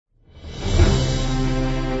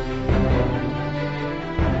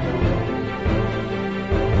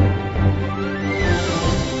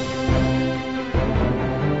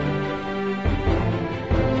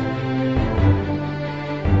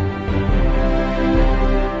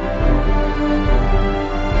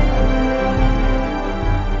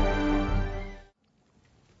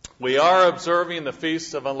We are observing the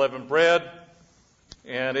Feast of Unleavened Bread,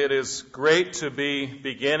 and it is great to be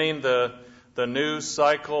beginning the new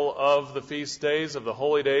cycle of the feast days, of the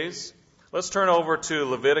holy days. Let's turn over to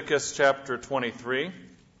Leviticus chapter 23,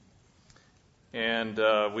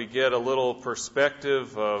 and we get a little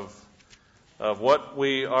perspective of what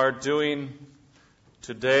we are doing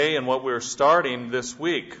today and what we're starting this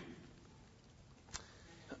week.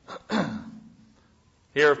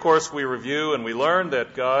 Here, of course, we review and we learn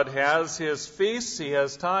that God has His feasts. He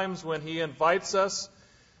has times when He invites us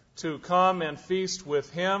to come and feast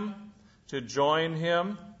with Him, to join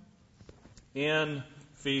Him in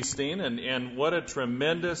feasting. And what a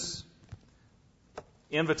tremendous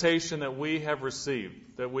invitation that we have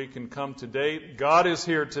received, that we can come today. God is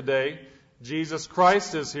here today. Jesus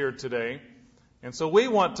Christ is here today. And so we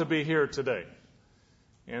want to be here today.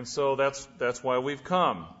 And so that's why we've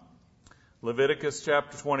come. Leviticus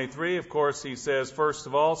chapter 23, of course, he says, first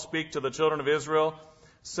of all, speak to the children of Israel,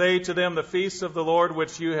 say to them, the feasts of the Lord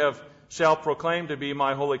which you shall proclaim to be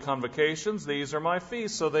my holy convocations. These are my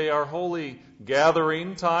feasts. So they are holy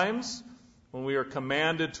gathering times when we are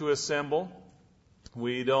commanded to assemble.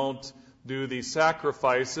 We don't do these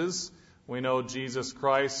sacrifices. We know Jesus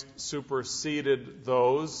Christ superseded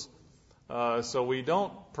those. So we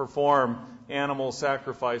don't perform animal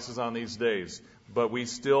sacrifices on these days. But we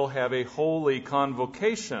still have a holy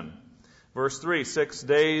convocation. Verse 3, 6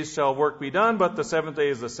 days shall work be done, but the seventh day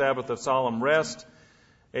is the Sabbath of solemn rest,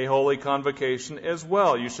 a holy convocation as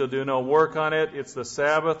well. You shall do no work on it. It's the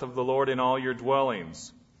Sabbath of the Lord in all your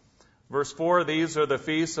dwellings. Verse 4, these are the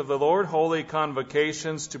feasts of the Lord, holy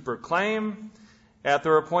convocations to proclaim at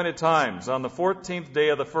their appointed times. On the 14th day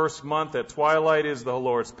of the first month at twilight is the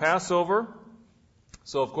Lord's Passover.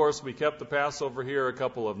 So, of course, we kept the Passover here a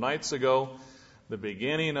couple of nights ago. The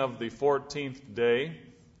beginning of the 14th day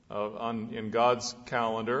in God's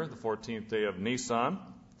calendar, the 14th day of Nisan.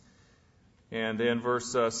 And then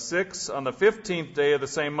verse 6, on the 15th day of the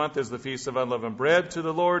same month is the Feast of Unleavened Bread to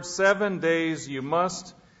the Lord. 7 days you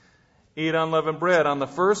must eat unleavened bread. On the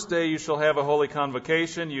first day you shall have a holy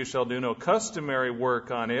convocation. You shall do no customary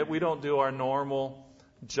work on it. We don't do our normal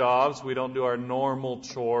jobs. We don't do our normal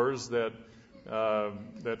chores that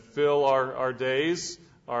fill our days.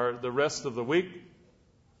 The rest of the week,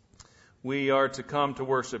 we are to come to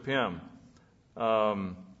worship Him.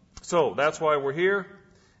 So that's why we're here.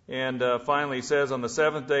 And finally, he says, on the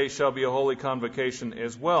seventh day shall be a holy convocation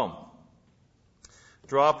as well.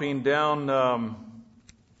 Dropping down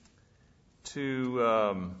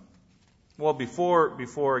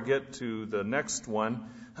before I get to the next one,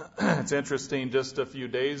 it's interesting, just a few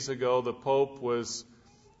days ago, the Pope was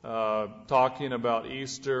talking about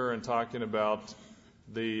Easter and talking about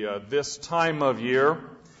this time of year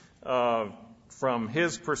from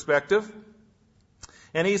his perspective.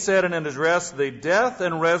 And he said in an address, the death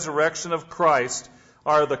and resurrection of Christ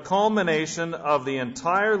are the culmination of the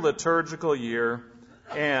entire liturgical year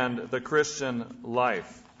and the Christian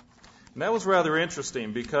life. And that was rather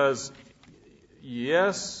interesting because,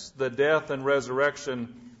 yes, the death and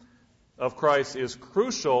resurrection of Christ is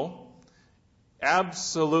crucial,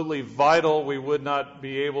 absolutely vital. We would not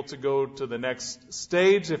be able to go to the next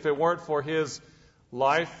stage if it weren't for His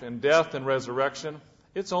life and death and resurrection.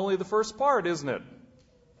 It's only the first part, isn't it?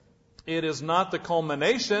 It is not the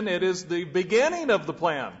culmination. It is the beginning of the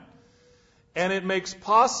plan. And it makes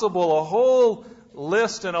possible a whole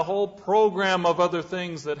list and a whole program of other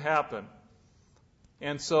things that happen.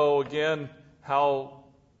 And so, again, how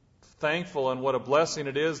thankful and what a blessing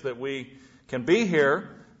it is that we can be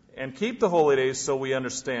here and keep the holy days so we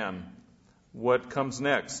understand what comes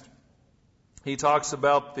next. He talks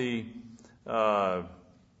about the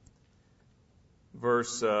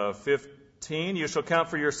verse 15, you shall count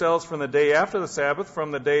for yourselves from the day after the Sabbath,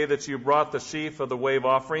 from the day that you brought the sheaf of the wave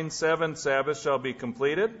offering. 7 Sabbaths shall be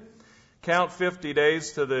completed. Count 50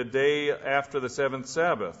 days to the day after the 7th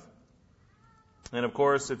Sabbath. And of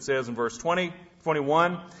course it says in verse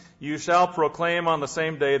 21, you shall proclaim on the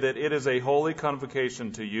same day that it is a holy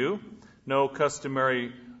convocation to you. No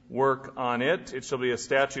customary work on it. It shall be a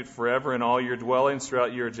statute forever in all your dwellings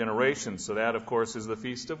throughout your generations. So that, of course, is the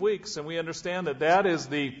Feast of Weeks. And we understand that is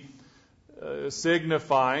the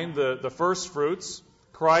signifying the first fruits.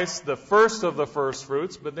 Christ, the first of the first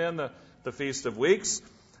fruits, but then the Feast of Weeks,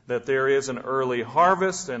 that there is an early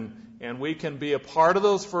harvest, and we can be a part of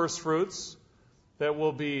those first fruits that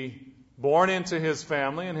will be born into His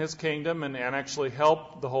family and His kingdom and actually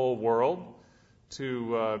help the whole world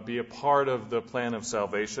to be a part of the plan of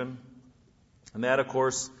salvation. And that, of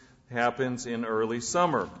course, happens in early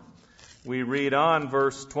summer. We read on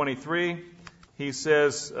verse 23, he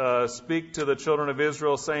says, speak to the children of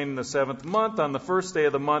Israel, saying, in the 7th month, on the first day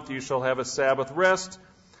of the month, you shall have a Sabbath rest,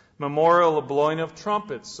 memorial of blowing of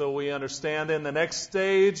trumpets. So we understand then the next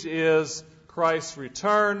stage is Christ's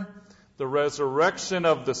return, the resurrection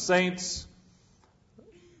of the saints,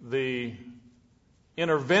 the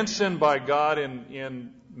intervention by God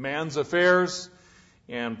in man's affairs,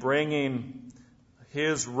 and bringing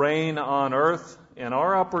His reign on earth, and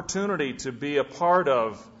our opportunity to be a part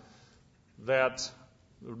of that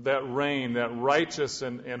reign, that righteous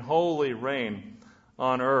and holy reign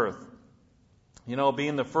on earth. You know,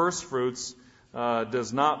 being the first fruits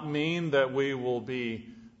does not mean that we will be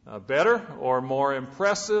better or more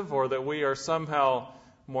impressive, or that we are somehow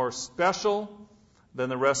more special than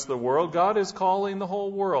the rest of the world. God is calling the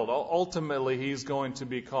whole world. Ultimately, He's going to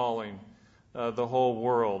be calling the whole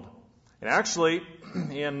world. And actually,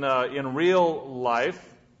 in real life,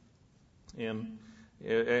 in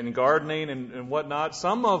gardening and whatnot,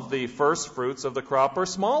 some of the first fruits of the crop are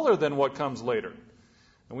smaller than what comes later.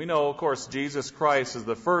 And we know, of course, Jesus Christ is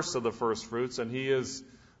the first of the first fruits, and He is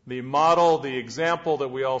the model, the example that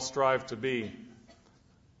we all strive to be.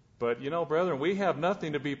 But, you know, brethren, we have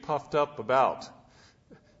nothing to be puffed up about.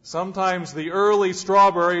 Sometimes the early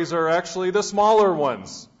strawberries are actually the smaller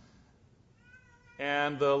ones.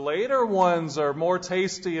 And the later ones are more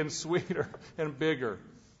tasty and sweeter and bigger.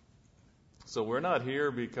 So we're not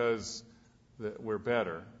here because we're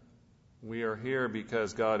better. We are here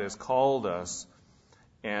because God has called us,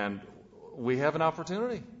 and we have an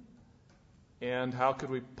opportunity. And how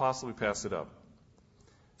could we possibly pass it up?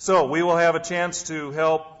 So we will have a chance to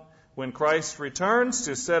help when Christ returns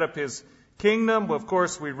to set up His kingdom. Of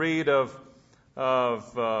course, we read of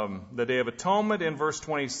the Day of Atonement in verse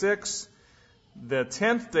 26. The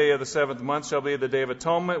 10th day of the 7th month shall be the Day of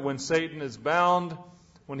Atonement, when Satan is bound,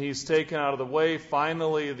 when he's taken out of the way.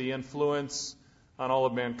 Finally, the influence on all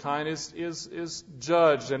of mankind is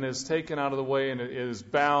judged and is taken out of the way, and is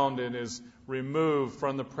bound and is removed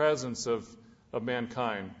from the presence of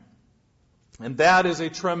mankind. And that is a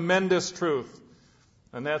tremendous truth.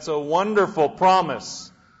 And that's a wonderful promise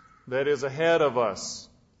that is ahead of us,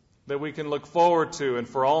 that we can look forward to. And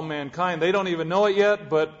for all mankind, they don't even know it yet,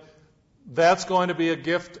 but that's going to be a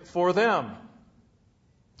gift for them,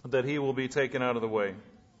 that He will be taken out of the way.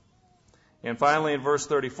 And finally, in verse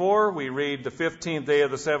 34, we read, the 15th day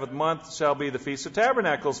of the 7th month shall be the Feast of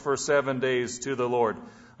Tabernacles for 7 days to the Lord.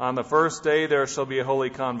 On the first day there shall be a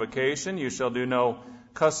holy convocation. You shall do no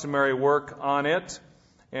customary work on it.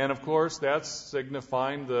 And of course, that's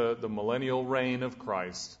signifying the millennial reign of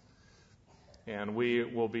Christ. And we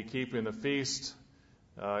will be keeping the feast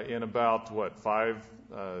in about,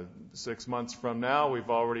 6 months from now. We've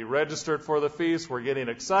already registered for the feast. We're getting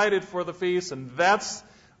excited for the feast, and that's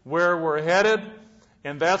where we're headed.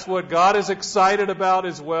 And that's what God is excited about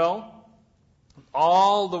as well.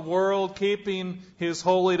 All the world keeping His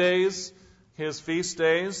holy days, His feast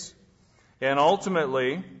days. And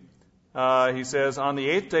ultimately, He says, on the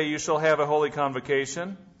 8th day you shall have a holy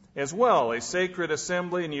convocation as well, a sacred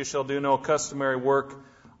assembly, and you shall do no customary work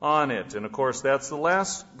on it. And of course, that's the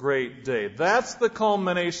last great day. That's the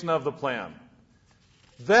culmination of the plan.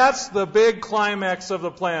 That's the big climax of the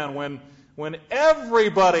plan, when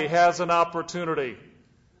everybody has an opportunity,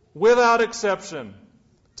 without exception,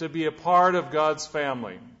 to be a part of God's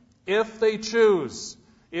family, if they choose,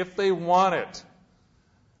 if they want it.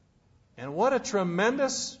 And what a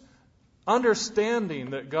tremendous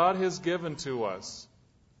understanding that God has given to us,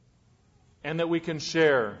 and that we can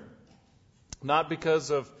share, not because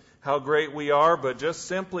of how great we are, but just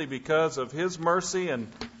simply because of His mercy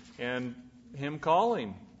and Him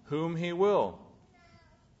calling whom He will.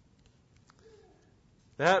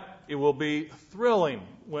 That it will be thrilling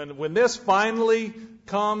when this finally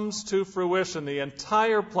comes to fruition, the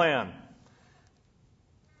entire plan.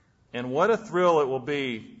 And what a thrill it will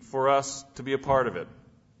be for us to be a part of it.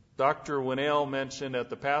 Dr. Winnell mentioned at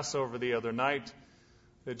the Passover the other night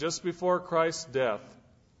that just before Christ's death,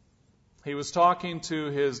 He was talking to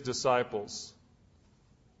His disciples.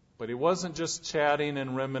 But He wasn't just chatting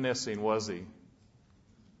and reminiscing, was He?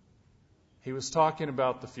 He was talking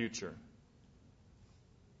about the future.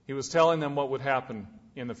 He was telling them what would happen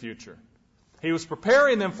in the future. He was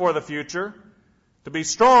preparing them for the future, to be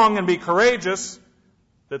strong and be courageous,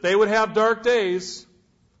 that they would have dark days,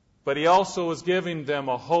 but He also was giving them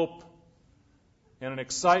a hope and an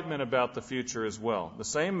excitement about the future as well. The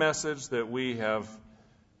same message that we have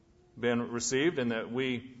been received and that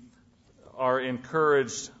we are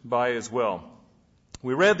encouraged by as well.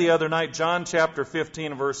 We read the other night, John chapter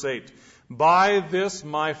 15, verse 8. By this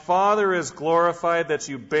my Father is glorified, that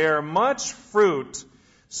you bear much fruit,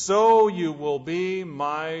 so you will be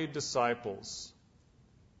my disciples.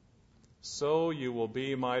 So you will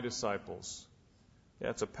be my disciples.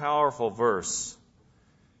 That's a powerful verse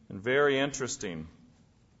and very interesting.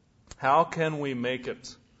 How can we make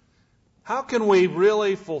it? How can we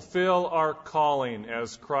really fulfill our calling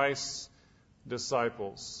as Christ's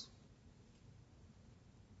disciples?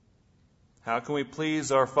 How can we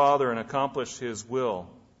please our Father and accomplish His will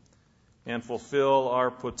and fulfill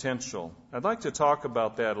our potential? I'd like to talk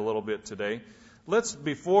about that a little bit today.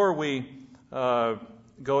 Before we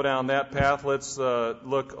go down that path, let's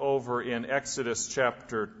look over in Exodus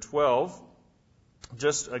chapter 12.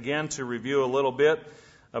 Just again to review a little bit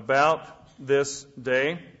about this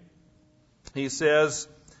day. He says,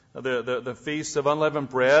 the Feast of Unleavened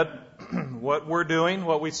Bread, what we're doing,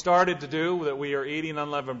 what we started to do, that we are eating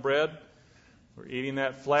unleavened bread. We're eating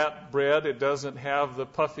that flat bread. It doesn't have the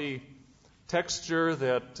puffy texture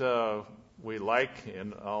that we like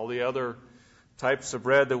in all the other types of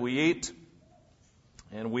bread that we eat.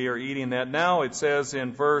 And we are eating that now. It says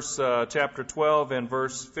in chapter 12 and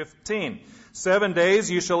verse 15, 7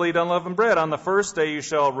 days you shall eat unleavened bread. On the first day you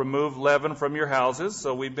shall remove leaven from your houses.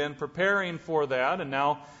 So we've been preparing for that, and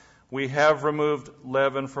now we have removed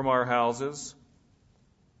leaven from our houses.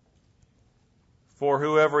 For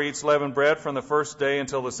whoever eats leavened bread from the first day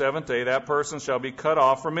until the seventh day, that person shall be cut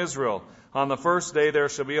off from Israel. On the first day there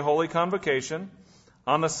shall be a holy convocation.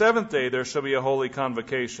 On the seventh day there shall be a holy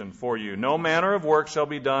convocation for you. No manner of work shall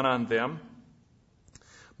be done on them.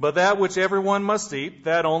 But that which everyone must eat,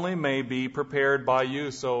 that only may be prepared by you.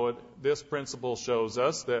 So this principle shows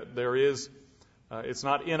us that there is, it's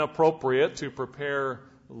not inappropriate to prepare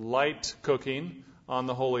light cooking on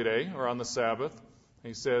the holy day or on the Sabbath.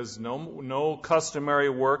 He says, no customary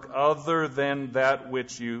work other than that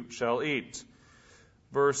which you shall eat.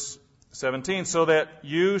 Verse 17, so that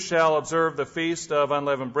you shall observe the feast of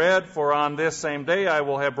unleavened bread, for on this same day I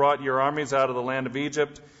will have brought your armies out of the land of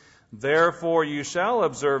Egypt. Therefore you shall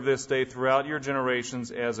observe this day throughout your generations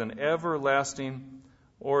as an everlasting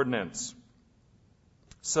ordinance.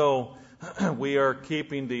 So we are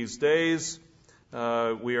keeping these days. We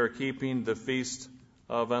are keeping the feast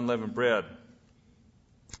of unleavened bread.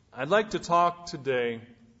 I'd like to talk today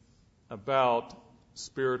about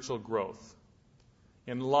spiritual growth.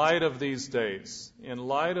 In light of these days, in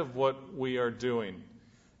light of what we are doing,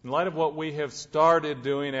 in light of what we have started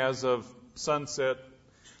doing as of sunset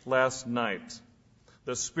last night,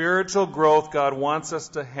 the spiritual growth God wants us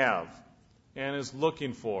to have and is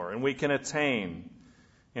looking for, and we can attain,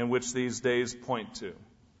 in which these days point to,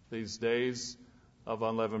 these days of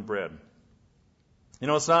unleavened bread. You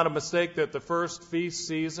know, it's not a mistake that the first feast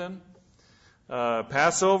season,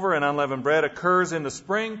 Passover and unleavened bread, occurs in the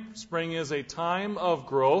spring. Spring is a time of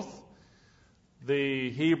growth. The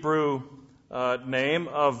Hebrew name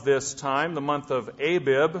of this time, the month of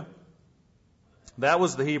Abib, that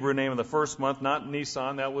was the Hebrew name of the first month, not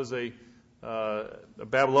Nisan. That was a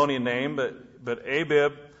Babylonian name, but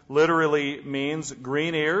Abib literally means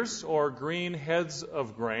green ears or green heads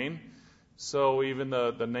of grain. So even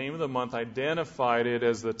the name of the month identified it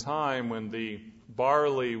as the time when the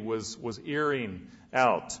barley was earing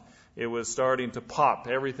out. It was starting to pop.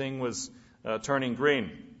 Everything was turning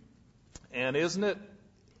green. And isn't it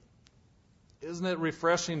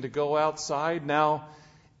refreshing to go outside now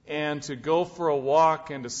and to go for a walk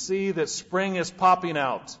and to see that spring is popping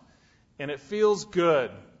out? And it feels good.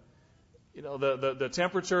 You know, the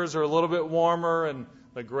temperatures are a little bit warmer, and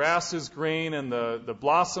the grass is green, and the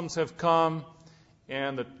blossoms have come,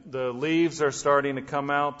 and the leaves are starting to come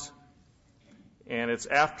out, and it's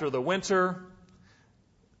after the winter.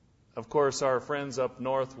 Of course, our friends up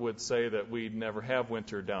north would say that we never have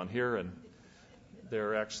winter down here, and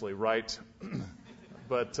they're actually right.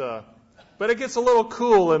 But it gets a little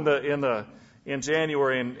cool in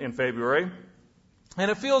January and in February,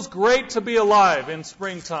 and it feels great to be alive in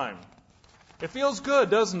springtime. It feels good,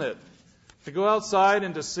 doesn't it? To go outside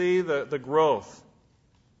and to see the growth.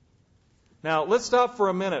 Now, let's stop for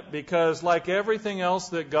a minute, because like everything else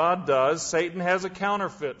that God does, Satan has a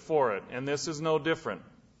counterfeit for it, and this is no different.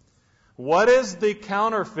 What is the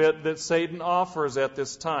counterfeit that Satan offers at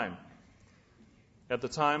this time? At the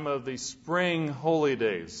time of the spring holy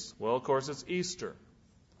days? Well, of course, it's Easter.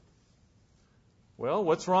 Well,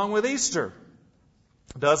 what's wrong with Easter?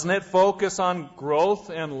 Doesn't it focus on growth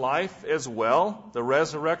and life as well? The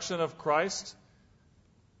resurrection of Christ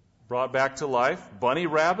brought back to life. Bunny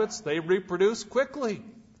rabbits, they reproduce quickly.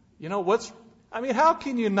 You know, how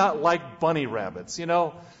can you not like bunny rabbits? You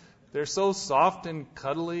know, they're so soft and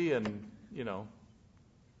cuddly, and, you know,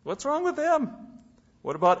 what's wrong with them?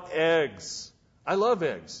 What about eggs? I love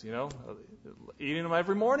eggs, eating them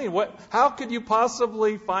every morning. How could you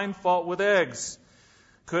possibly find fault with eggs?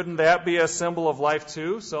 Couldn't that be a symbol of life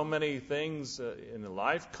too? So many things in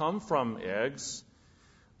life come from eggs.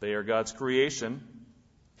 They are God's creation.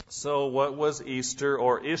 So what was Easter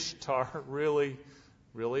or Ishtar really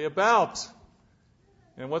about?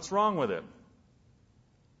 And what's wrong with it?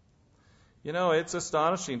 It's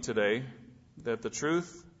astonishing today that the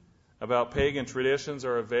truth about pagan traditions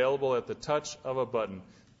are available at the touch of a button.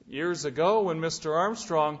 Years ago, when Mr.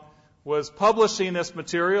 Armstrong was publishing this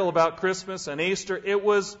material about Christmas and Easter, it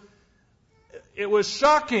was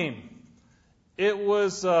shocking. It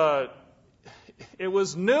was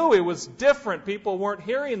new. It was different. People weren't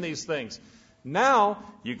hearing these things. Now,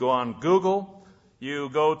 you go on Google, you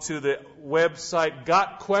go to the website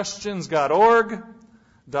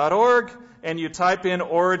gotquestions.org, and you type in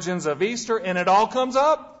origins of Easter, and it all comes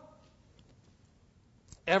up.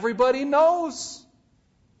 Everybody knows.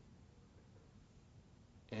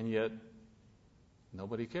 And yet,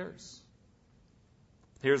 nobody cares.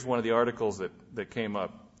 Here's one of the articles that came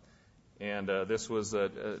up. And this was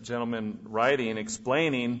a gentleman writing,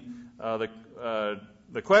 explaining the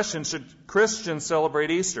question, should Christians celebrate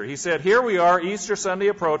Easter? He said, here we are, Easter Sunday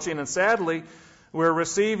approaching, and sadly, we're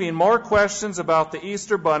receiving more questions about the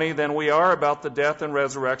Easter bunny than we are about the death and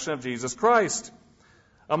resurrection of Jesus Christ.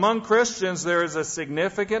 Among Christians, there is a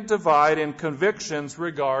significant divide in convictions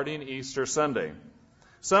regarding Easter Sunday.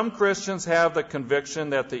 Some Christians have the conviction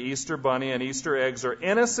that the Easter bunny and Easter eggs are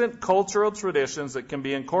innocent cultural traditions that can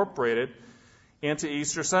be incorporated into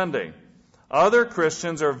Easter Sunday. Other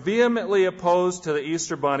Christians are vehemently opposed to the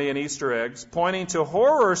Easter bunny and Easter eggs, pointing to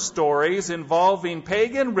horror stories involving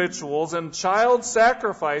pagan rituals and child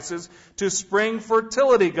sacrifices to spring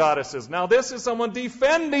fertility goddesses. Now, this is someone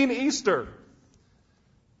defending Easter.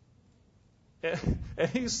 And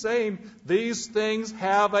he's saying these things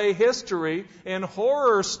have a history in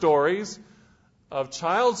horror stories of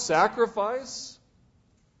child sacrifice.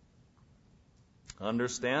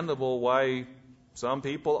 Understandable why some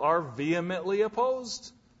people are vehemently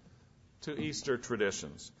opposed to Easter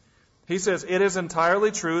traditions. He says, it is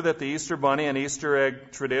entirely true that the Easter bunny and Easter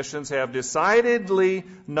egg traditions have decidedly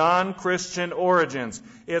non-Christian origins.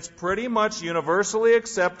 It's pretty much universally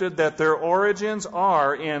accepted that their origins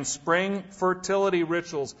are in spring fertility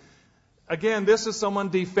rituals. Again, this is someone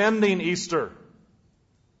defending Easter.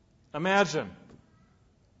 Imagine.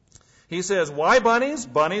 He says, why bunnies?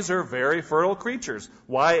 Bunnies are very fertile creatures.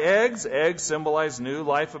 Why eggs? Eggs symbolize new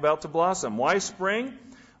life about to blossom. Why spring?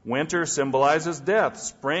 Winter symbolizes death.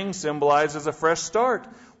 Spring symbolizes a fresh start.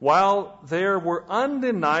 While there were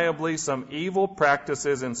undeniably some evil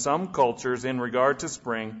practices in some cultures in regard to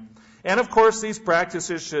spring, and of course these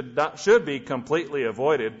practices should be completely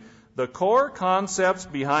avoided, the core concepts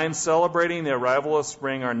behind celebrating the arrival of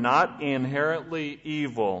spring are not inherently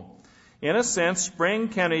evil. In a sense, spring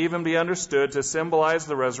can even be understood to symbolize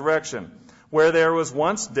the resurrection. Where there was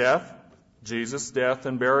once death, Jesus' death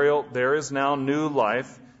and burial, there is now new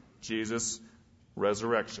life, Jesus'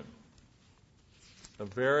 resurrection. A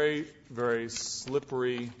very, very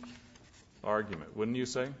slippery argument, wouldn't you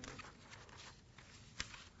say?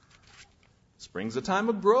 Spring's a time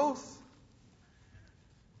of growth.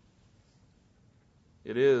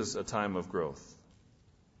 It is a time of growth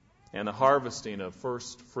and the harvesting of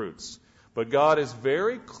first fruits. But God is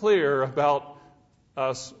very clear about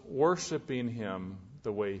us worshiping Him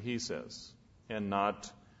the way He says, and not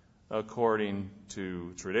according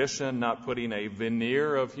to tradition, not putting a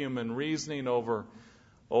veneer of human reasoning over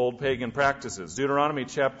old pagan practices. Deuteronomy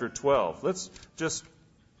chapter 12. Let's just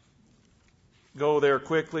go there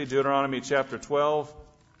quickly. Deuteronomy chapter 12,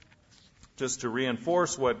 just to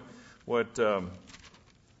reinforce what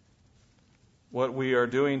we are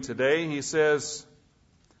doing today. He says,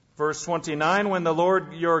 verse 29, when the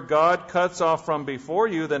Lord your God cuts off from before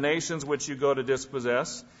you the nations which you go to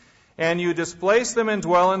dispossess, and you displace them and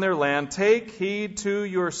dwell in their land, take heed to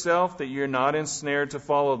yourself that you're not ensnared to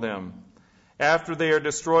follow them, after they are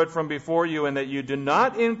destroyed from before you, and that you do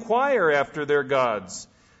not inquire after their gods,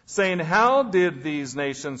 saying, how did these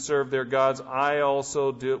nations serve their gods? I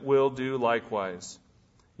also will do likewise.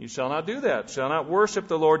 You shall not do that. Shall not worship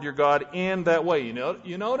the Lord your God in that way.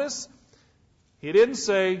 You notice? He didn't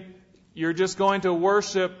say, you're just going to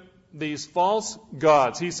worship these false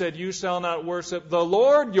gods. He said, you shall not worship the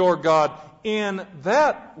Lord your God in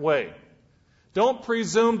that way. Don't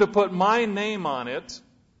presume to put my name on it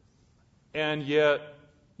and yet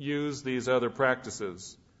use these other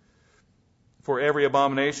practices. For every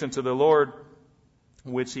abomination to the Lord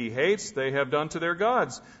which He hates, they have done to their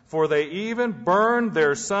gods. For they even burned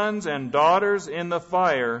their sons and daughters in the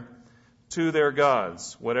fire to their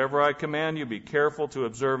gods. Whatever I command you, be careful to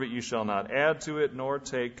observe it. You shall not add to it nor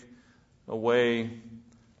take away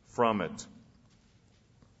from it.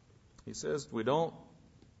 He says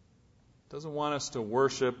doesn't want us to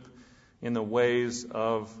worship in the ways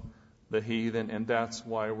of the heathen, and that's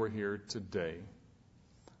why we're here today.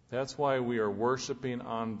 That's why we are worshiping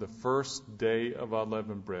on the first day of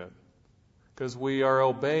unleavened bread, because we are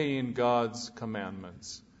obeying God's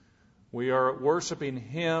commandments. We are worshiping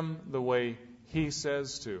Him the way He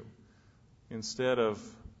says to, instead of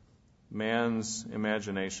man's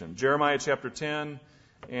imagination. Jeremiah chapter 10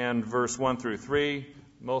 and verse 1 through 3.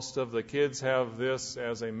 Most of the kids have this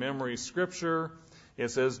as a memory scripture. It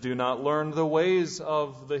says, do not learn the ways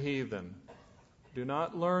of the heathen. Do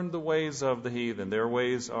not learn the ways of the heathen. Their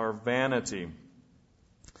ways are vanity.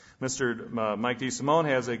 Mr. Mike DeSimone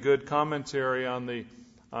has a good commentary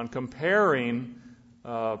on comparing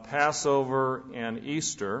Passover and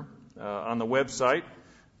Easter on the website.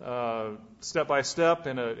 Step by step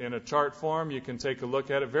in a chart form. You can take a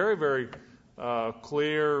look at it. Very, very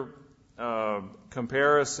clear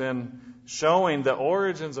comparison showing the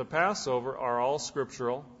origins of Passover are all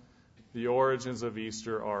scriptural. The origins of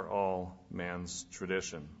Easter are all man's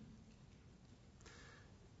tradition.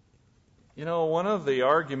 You know, one of the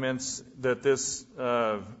arguments that this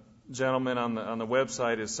gentleman on the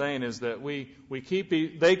website is saying is that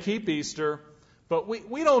they keep Easter, but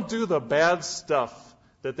we don't do the bad stuff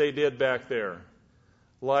that they did back there,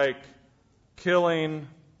 like killing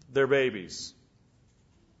their babies.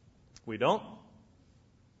 We don't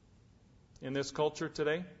in this culture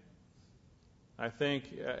today. I think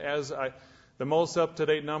the most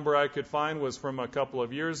up-to-date number I could find was from a couple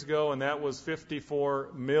of years ago, and that was 54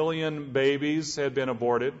 million babies had been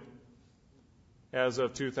aborted as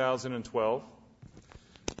of 2012.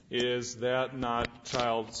 Is that not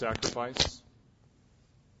child sacrifice?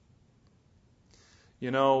 You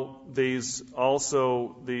know, these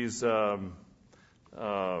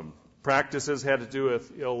practices had to do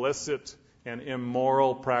with illicit and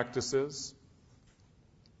immoral practices.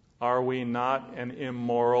 Are we not an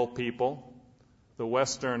immoral people? The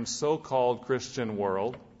Western so-called Christian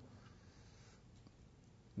world.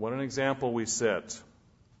 What an example we set.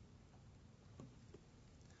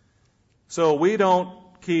 So we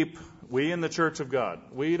in the Church of God,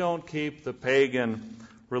 we don't keep the pagan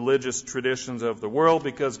religious traditions of the world,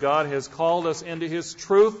 because God has called us into His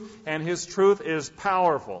truth, and His truth is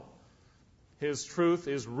powerful. His truth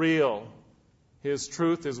is real. His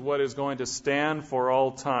truth is what is going to stand for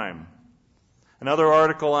all time. Another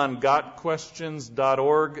article on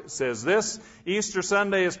gotquestions.org says this: Easter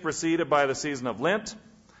Sunday is preceded by the season of Lent,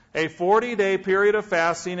 a 40-day period of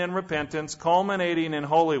fasting and repentance culminating in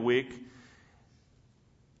Holy Week,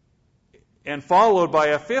 and followed by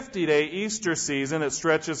a 50-day Easter season that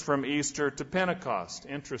stretches from Easter to Pentecost.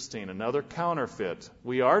 Interesting, another counterfeit.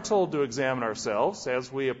 We are told to examine ourselves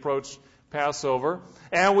as we approach Passover,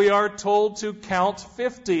 and we are told to count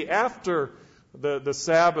 50 after the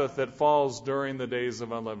Sabbath that falls during the days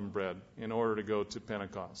of unleavened bread in order to go to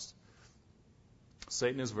Pentecost.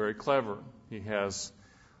 Satan is very clever. He has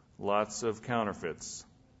lots of counterfeits.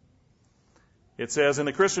 It says, in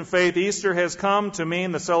the Christian faith, Easter has come to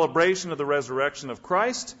mean the celebration of the resurrection of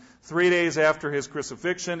Christ 3 days after His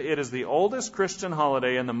crucifixion. It is the oldest Christian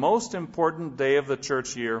holiday and the most important day of the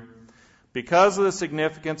church year because of the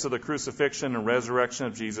significance of the crucifixion and resurrection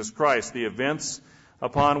of Jesus Christ, the events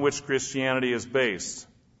upon which Christianity is based.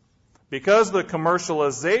 Because of the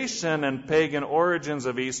commercialization and pagan origins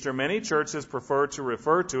of Easter, many churches prefer to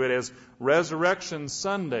refer to it as Resurrection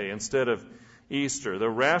Sunday instead of Easter. The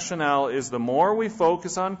rationale is the more we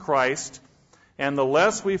focus on Christ and the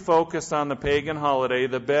less we focus on the pagan holiday,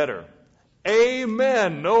 the better.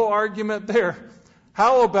 Amen. No argument there.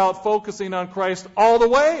 How about focusing on Christ all the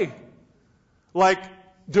way? Like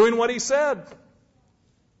doing what He said.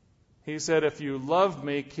 He said, if you love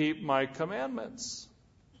me, keep my commandments.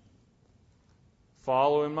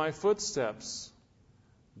 Follow in my footsteps.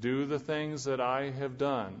 Do the things that I have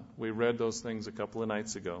done. We read those things a couple of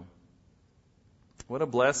nights ago. What a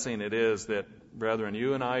blessing it is that, brethren,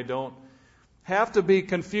 you and I don't have to be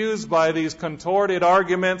confused by these contorted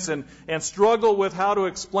arguments and struggle with how to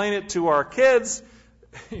explain it to our kids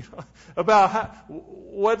about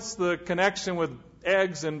what's the connection with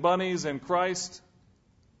eggs and bunnies and Christ.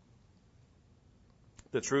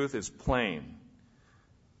 The truth is plain,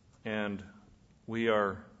 and we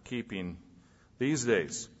are keeping these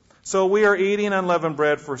days. So we are eating unleavened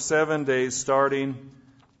bread for 7 days starting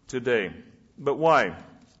today. But why?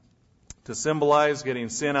 To symbolize getting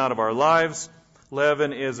sin out of our lives.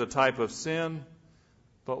 Leaven is a type of sin.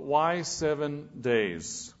 But why 7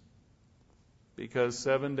 days? because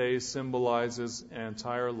 7 days symbolizes an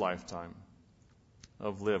entire lifetime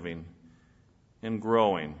of living and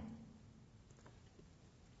growing.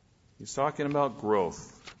 He's talking about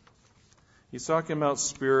growth. He's talking about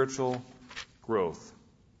spiritual growth.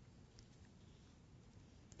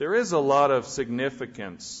 There is a lot of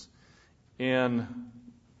significance in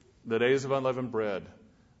the days of unleavened bread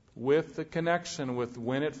with the connection with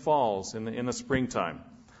when it falls in the springtime.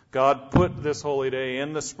 God put this holy day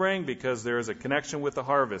in the spring because there is a connection with the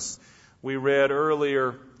harvest. We read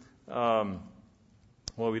earlier,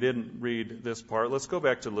 we didn't read this part. Let's go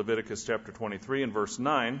back to Leviticus chapter 23 and verse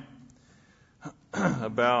 9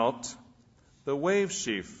 about the wave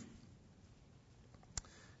sheaf.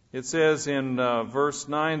 It says in verse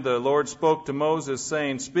 9, the Lord spoke to Moses,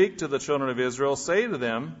 saying, "Speak to the children of Israel, say to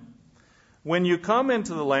them, when you come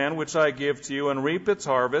into the land which I give to you and reap its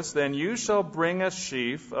harvest, then you shall bring a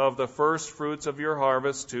sheaf of the first fruits of your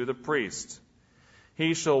harvest to the priest.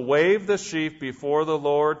 He shall wave the sheaf before the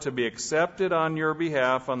Lord to be accepted on your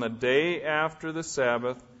behalf on the day after the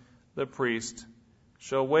Sabbath. The priest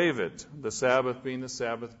shall wave it." The Sabbath being the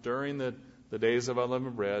Sabbath during the days of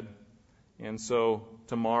unleavened bread. And so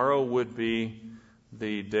tomorrow would be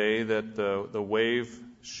the day that the wave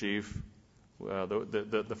sheaf,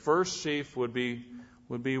 the first sheaf would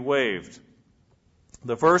be waved.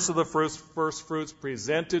 The first of the first fruits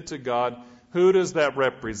presented to God. Who does that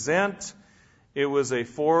represent? It was a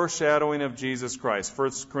foreshadowing of Jesus Christ.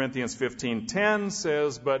 1 Corinthians 15:10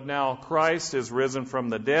 says, "But now Christ is risen from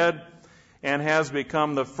the dead and has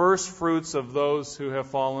become the first fruits of those who have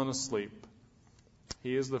fallen asleep."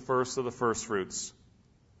 He is the first of the first fruits.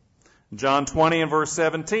 John 20 and verse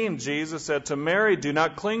 17, Jesus said to Mary, "Do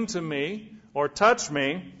not cling to me or touch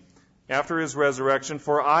me," after his resurrection,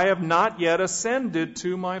 "for I have not yet ascended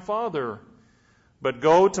to my Father. But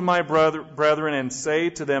go to my brethren and say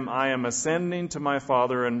to them, I am ascending to my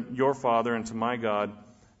Father and your Father, and to my God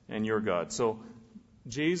and your God." So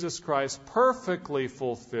Jesus Christ perfectly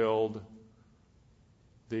fulfilled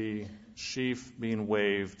the sheaf being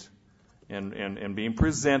waved and being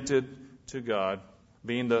presented to God,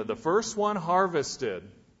 being the first one harvested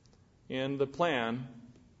in the plan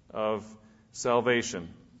of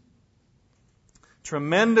salvation.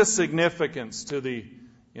 Tremendous significance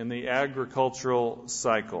in the agricultural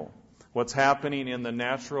cycle, what's happening in the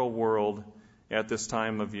natural world at this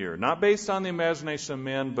time of year. Not based on the imagination of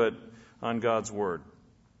men, but on God's Word.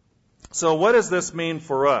 So what does this mean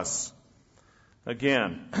for us?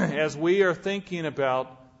 Again, as we are thinking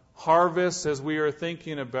about harvest, as we are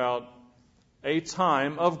thinking about a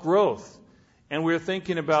time of growth, and we're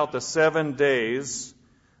thinking about the 7 days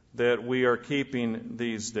that we are keeping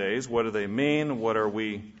these days, what do they mean? What are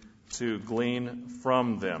we to glean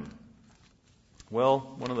from them? Well,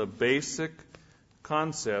 one of the basic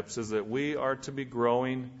concepts is that we are to be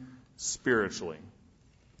growing spiritually.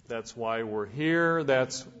 That's why we're here.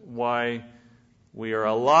 That's why we are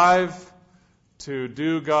alive, to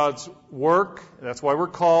do God's work. That's why we're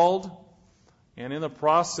called. And in the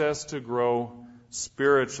process to grow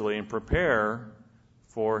spiritually and prepare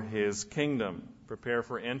for His kingdom. Prepare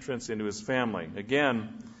for entrance into His family.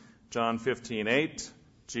 Again, John 15:8,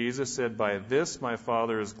 Jesus said, "By this my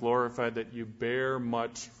Father is glorified, that you bear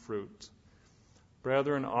much fruit."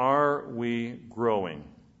 Brethren, are we growing?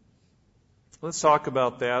 Let's talk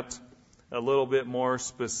about that a little bit more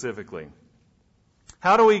specifically.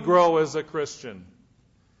 How do we grow as a Christian?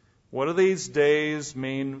 What do these days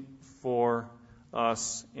mean for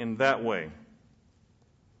us in that way?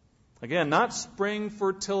 Again, not spring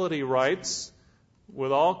fertility rites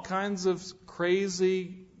with all kinds of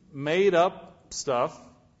crazy made-up stuff,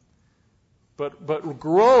 but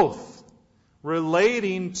growth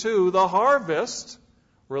relating to the harvest,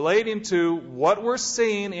 relating to what we're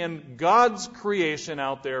seeing in God's creation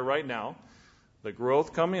out there right now, the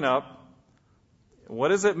growth coming up. What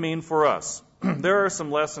does it mean for us? There are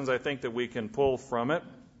some lessons I think that we can pull from it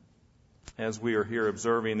as we are here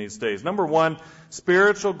observing these days. Number one,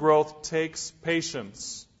 spiritual growth takes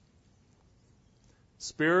patience.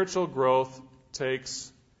 Spiritual growth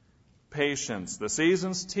takes patience. The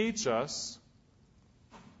seasons teach us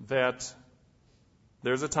that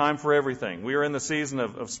there's a time for everything. We are in the season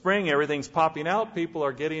of spring. Everything's popping out. People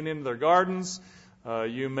are getting into their gardens.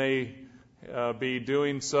 You may be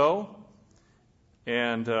doing so.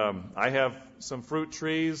 And I have some fruit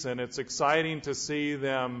trees, and it's exciting to see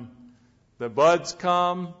them, the buds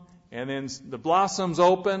come, and then the blossoms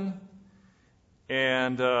open.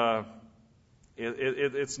 And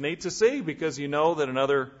it's neat to see, because you know that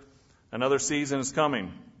another season is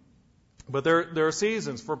coming. But there are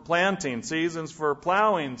seasons for planting, seasons for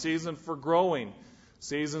plowing, seasons for growing,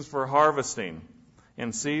 seasons for harvesting,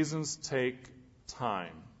 and seasons take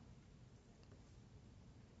time.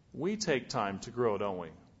 We take time to grow, don't we?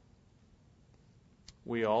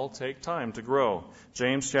 We all take time to grow.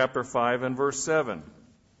 James chapter 5 and verse 7.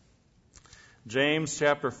 James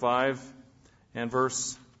chapter 5 and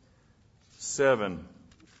verse 7.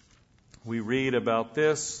 We read about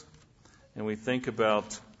this and we think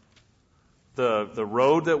about the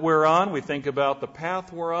road that we're on. We think about the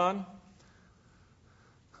path we're on,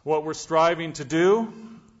 what we're striving to do,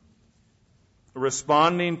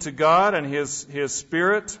 responding to God and His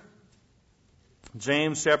Spirit.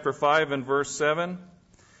 James chapter 5 and verse 7.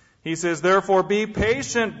 He says, "Therefore be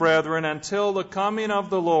patient, brethren, until the coming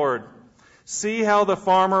of the Lord. See how the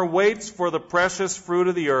farmer waits for the precious fruit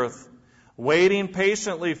of the earth, waiting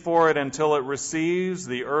patiently for it until it receives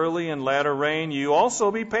the early and latter rain. You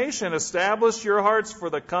also be patient. Establish your hearts,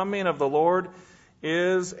 for the coming of the Lord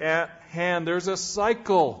is at hand." There's a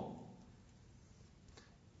cycle.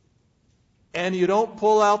 And you don't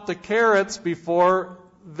pull out the carrots before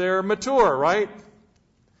they're mature, right?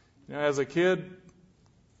 You know, as a kid,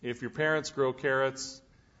 if your parents grow carrots,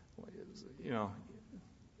 you know,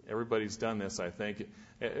 everybody's done this, I think.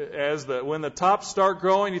 When the tops start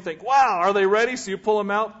growing, you think, wow, are they ready? So you pull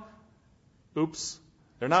them out. Oops,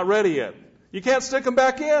 they're not ready yet. You can't stick them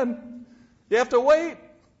back in. You have to wait.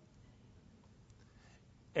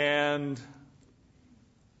 And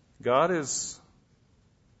God is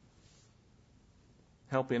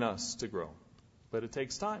helping us to grow. But it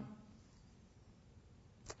takes time.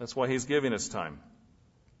 That's why He's giving us time.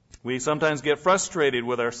 We sometimes get frustrated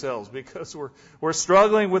with ourselves because we're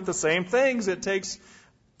struggling with the same things. It takes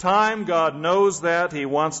time. God knows that. He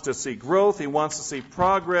wants to see growth. He wants to see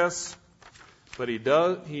progress. But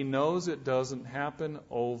He knows it doesn't happen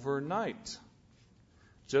overnight.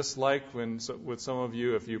 Just like with some of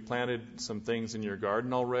you, if you planted some things in your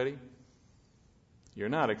garden already, you're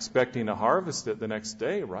not expecting to harvest it the next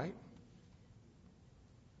day, right?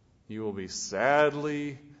 You will be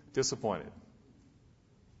sadly disappointed.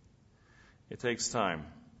 It takes time.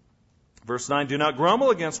 Verse 9, "Do not grumble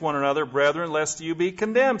against one another, brethren, lest you be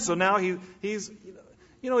condemned." So now he's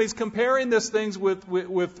comparing these things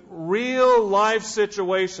with real life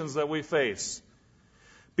situations that we face.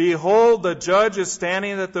 "Behold, the judge is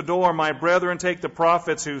standing at the door. My brethren, take the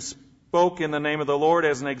prophets who spoke in the name of the Lord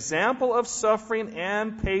as an example of suffering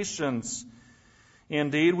and patience.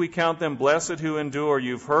 Indeed, we count them blessed who endure.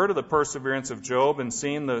 You've heard of the perseverance of Job and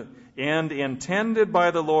seen the end intended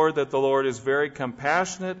by the Lord, that the Lord is very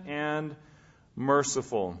compassionate and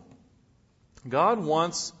merciful." God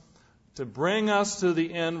wants to bring us to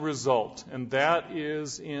the end result, and that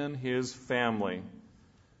is in His family.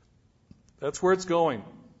 That's where it's going.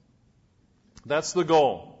 That's the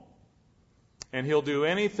goal. And He'll do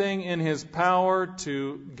anything in His power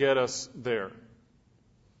to get us there,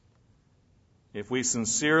 if we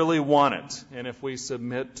sincerely want it, and if we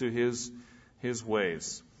submit to His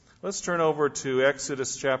ways. Let's turn over to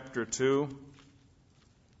Exodus chapter 2.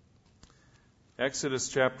 Exodus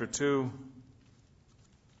chapter 2.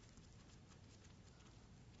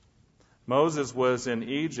 Moses was in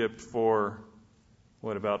Egypt for,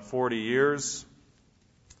 about 40 years?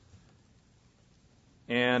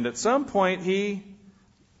 And at some point he,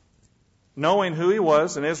 knowing who he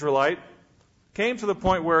was, an Israelite, came to the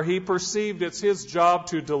point where he perceived it's his job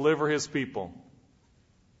to deliver his people.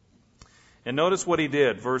 And notice what he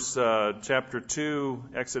did. Chapter 2,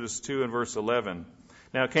 Exodus 2 and verse 11.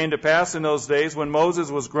 "Now it came to pass in those days when Moses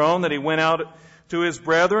was grown that he went out to his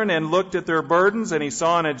brethren and looked at their burdens, and he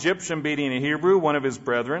saw an Egyptian beating a Hebrew, one of his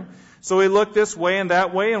brethren. So he looked this way and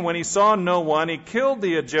that way, and when he saw no one, he killed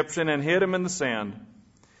the Egyptian and hid him in the sand.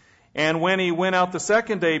 And when he went out the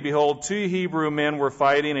second day, behold, 2 Hebrew men were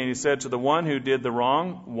fighting, and he said to the one who did the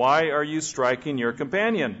wrong, 'Why are you striking your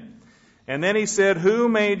companion?' And then he said, 'Who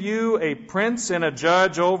made you a prince and a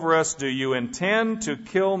judge over us? Do you intend to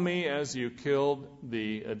kill me as you killed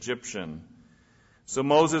the Egyptian?' So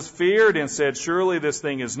Moses feared and said, 'Surely this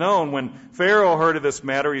thing is known.' When Pharaoh heard of this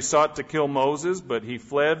matter, he sought to kill Moses, but he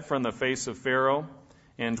fled from the face of Pharaoh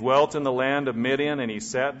and dwelt in the land of Midian, and he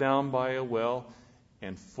sat down by a well.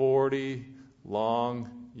 And 40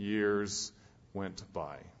 long years went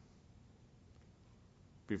by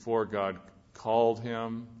before God called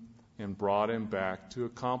him and brought him back to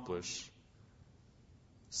accomplish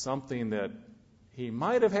something that he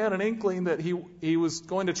might have had an inkling that he was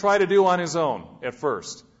going to try to do on his own at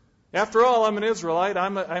first. After all, I'm an Israelite.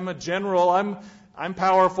 I'm a general. I'm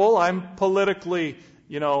powerful. I'm politically,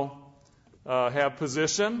 have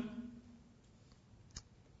position.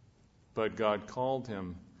 But God called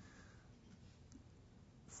him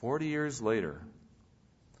 40 years later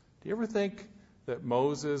Do you ever think that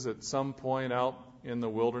Moses, at some point out in the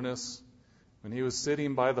wilderness, when he was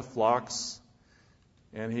sitting by the flocks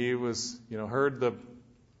and he was, heard the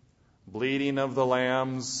bleating of the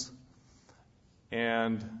lambs,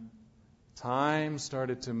 and time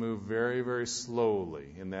started to move very, very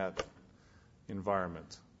slowly in that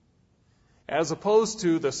environment, as opposed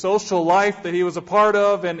to the social life that he was a part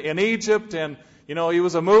of in Egypt, and he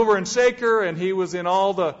was a mover and shaker, and he was in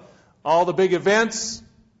all the big events.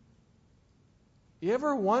 You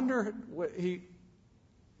ever wonder what he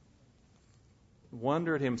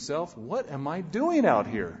wondered himself, what am I doing out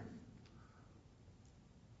here?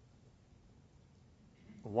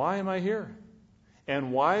 Why am I here?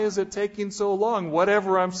 And why is it taking so long,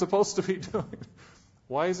 whatever I'm supposed to be doing?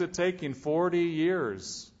 Why is it taking 40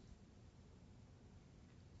 years?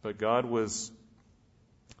 But God was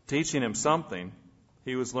teaching him something.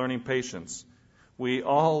 He was learning patience. We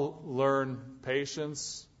all learn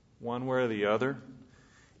patience one way or the other.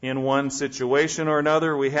 In one situation or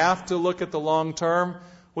another, we have to look at the long term.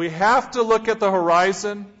 We have to look at the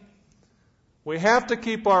horizon. We have to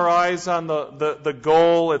keep our eyes on the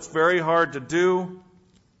goal. It's very hard to do.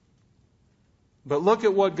 But look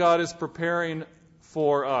at what God is preparing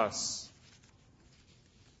for us.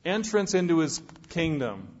 Entrance into His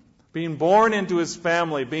kingdom. Being born into His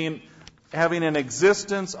family. Having an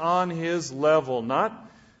existence on His level. Not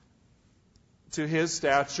to His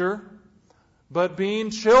stature, but being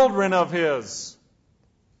children of His.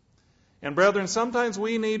 And brethren, sometimes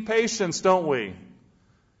we need patience, don't we?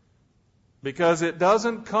 Because it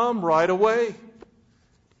doesn't come right away.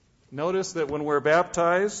 Notice that when we're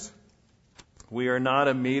baptized, we are not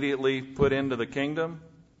immediately put into the kingdom.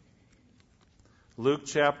 Luke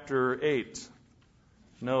chapter 8.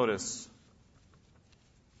 Notice.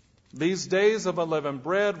 These days of unleavened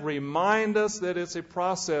bread remind us that it's a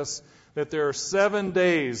process, that there are 7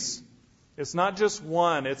 days. It's not just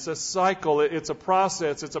one. It's a cycle. It's a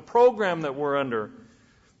process. It's a program that we're under.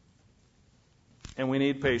 And we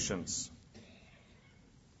need patience.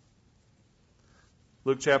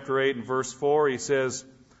 Luke chapter 8 and verse 4, he says,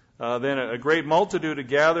 Then a great multitude had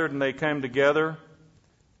gathered, and they came together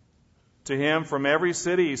to him from every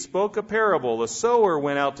city. He spoke a parable. The sower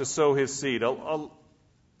went out to sow his seed. A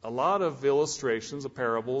lot of illustrations of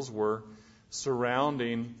parables were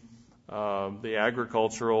surrounding the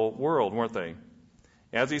agricultural world, weren't they?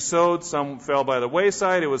 As he sowed, some fell by the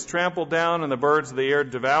wayside. It was trampled down, and the birds of the air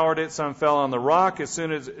devoured it. Some fell on the rock. As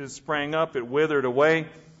soon as it sprang up, it withered away.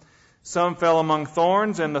 Some fell among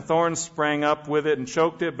thorns, and the thorns sprang up with it and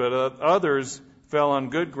choked it. But others fell on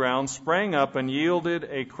good ground, sprang up, and yielded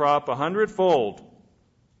a crop 100-fold.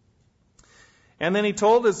 And then he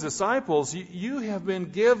told his disciples, You have been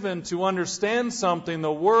given to understand something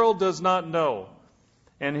the world does not know.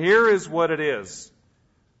 And here is what it is.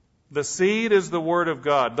 The seed is the word of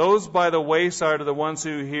God. Those by the wayside are the ones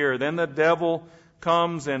who hear. Then the devil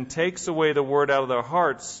comes and takes away the word out of their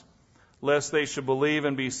hearts, lest they should believe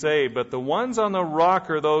and be saved. But the ones on the rock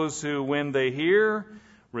are those who, when they hear,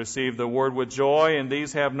 receive the word with joy, and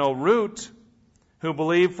these have no root, who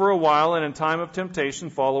believe for a while, and in time of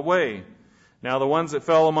temptation fall away. Now the ones that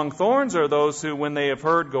fell among thorns are those who, when they have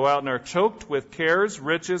heard, go out and are choked with cares,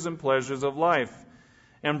 riches, and pleasures of life,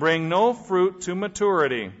 and bring no fruit to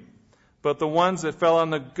maturity. But the ones that fell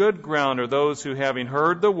on the good ground are those who, having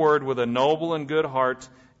heard the word with a noble and good heart,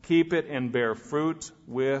 keep it and bear fruit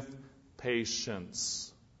with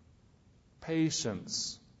patience.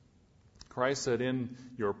 Patience. Christ said, In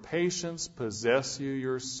your patience possess you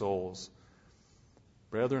your souls.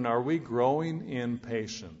 Brethren, are we growing in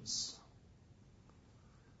patience?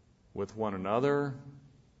 With one another,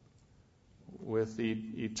 with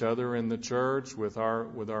each other in the church, with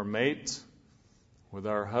our mate, with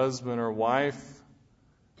our husband or wife,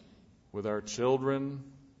 with our children,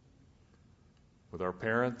 with our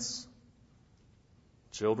parents.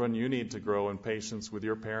 Children, you need to grow in patience with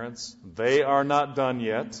your parents. They are not done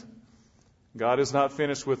yet. God is not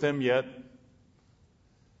finished with them yet.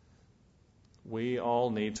 We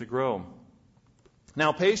all need to grow.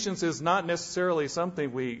 Now, patience is not necessarily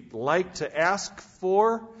something we like to ask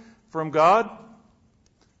for from God,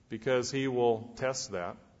 because He will test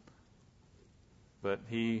that. But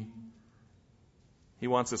He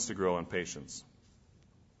wants us to grow in patience.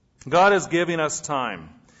 God is giving us time.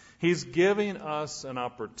 He's giving us an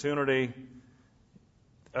opportunity,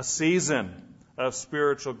 a season of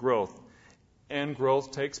spiritual growth. And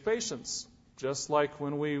growth takes patience, just like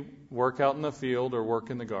when we work out in the field or work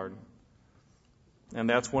in the garden. And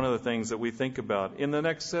that's one of the things that we think about in the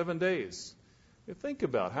next 7 days. You think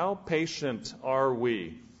about how patient are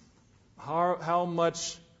we? How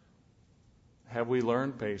much Have we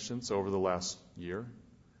learned patience over the last year?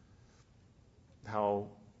 How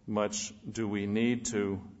much do we need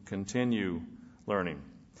to continue learning?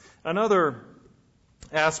 Another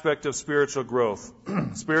aspect of spiritual growth.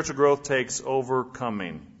 Spiritual growth takes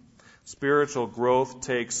overcoming. Spiritual growth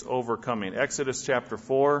takes overcoming. Exodus chapter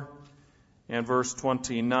 4 and verse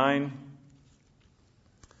 29.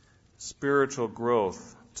 Spiritual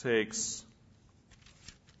growth takes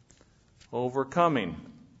overcoming.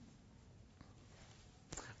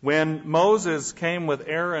 When Moses came with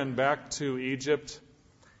Aaron back to Egypt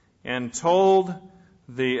and told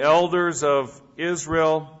the elders of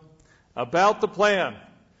Israel about the plan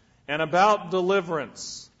and about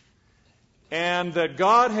deliverance, and that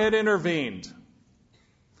God had intervened,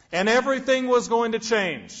 and everything was going to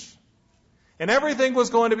change, and everything was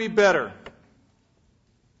going to be better,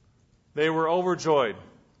 they were overjoyed.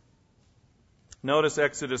 Notice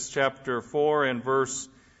Exodus chapter 4 and verse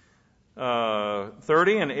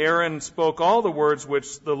 30, and Aaron spoke all the words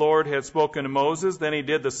which the Lord had spoken to Moses. Then he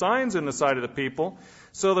did the signs in the sight of the people.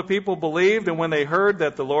 So the people believed, and when they heard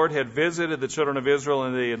that the Lord had visited the children of Israel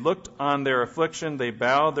and they had looked on their affliction, they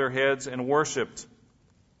bowed their heads and worshipped.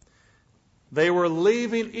 They were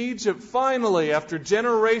leaving Egypt finally after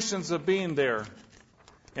generations of being there,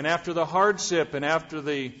 and after the hardship and after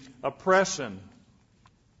the oppression.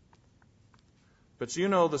 But you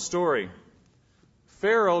know the story.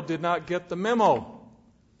 Pharaoh did not get the memo.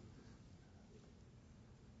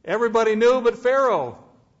 Everybody knew but Pharaoh.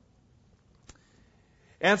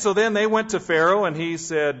 And so then they went to Pharaoh, and he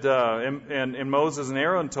said, and Moses and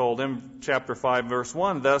Aaron told him, chapter 5, verse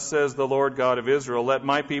 1, "Thus says the Lord God of Israel, let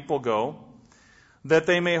my people go, that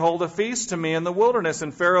they may hold a feast to me in the wilderness."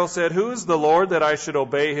 And Pharaoh said, "Who is the Lord that I should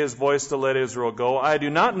obey his voice to let Israel go? I do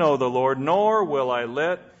not know the Lord, nor will I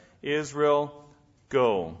let Israel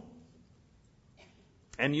go."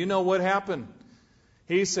 And you know what happened?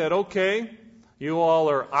 He said, "Okay, you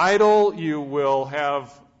all are idle. You will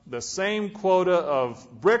have the same quota of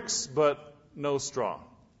bricks, but no straw."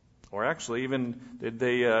 Or actually, even did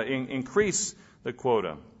they increase the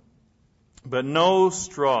quota? But no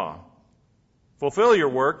straw. Fulfill your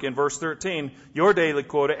work, in verse 13, your daily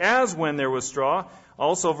quota, as when there was straw.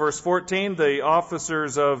 Also, verse 14, the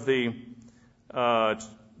officers of the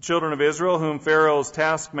children of Israel, whom Pharaoh's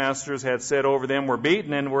taskmasters had set over them, were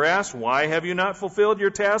beaten and were asked, "Why have you not fulfilled your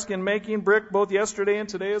task in making brick both yesterday and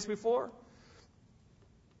today as before?"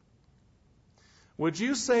 Would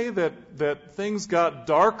you say that things got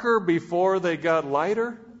darker before they got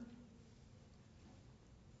lighter?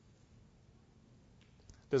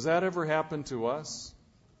 Does that ever happen to us?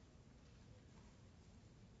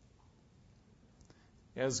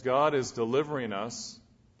 As God is delivering us,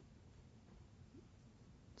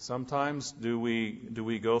 sometimes do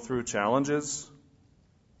we go through challenges?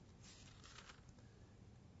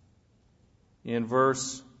 In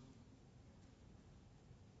verse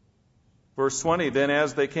 20, then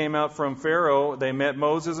as they came out from Pharaoh, they met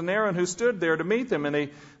Moses and Aaron, who stood there to meet them. And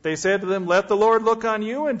they said to them, "Let the Lord look on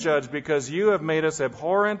you and judge, because you have made us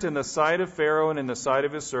abhorrent in the sight of Pharaoh and in the sight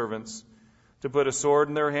of his servants, to put a sword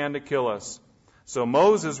in their hand to kill us." So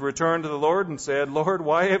Moses returned to the Lord and said, "Lord,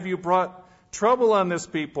 why have you brought trouble on this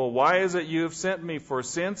people? Why is it you have sent me? For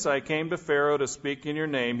since I came to Pharaoh to speak in your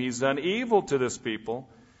name, he's done evil to this people.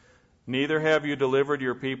 Neither have you delivered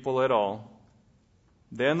your people at all."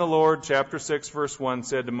 Then the Lord, chapter 6, verse 1,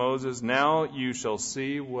 said to Moses, "Now you shall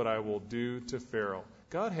see what I will do to Pharaoh."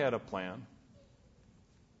 God had a plan.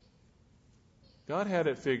 God had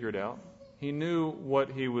it figured out. He knew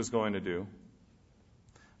what he was going to do.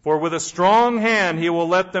 "For with a strong hand he will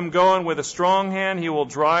let them go, and with a strong hand he will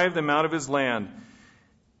drive them out of his land."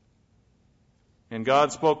 And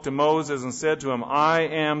God spoke to Moses and said to him, "I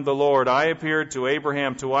am the Lord. I appeared to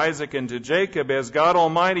Abraham, to Isaac, and to Jacob as God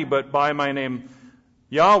Almighty, but by my name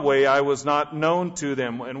Yahweh I was not known to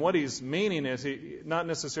them." And what he's meaning is, not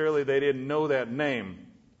necessarily they didn't know that name,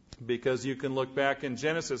 because you can look back in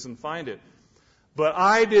Genesis and find it. But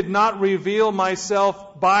I did not reveal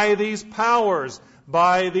myself by these powers,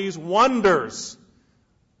 by these wonders.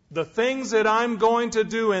 The things that I'm going to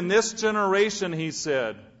do in this generation, he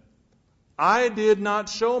said, I did not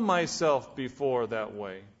show myself before that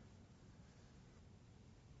way.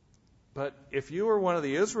 But if you were one of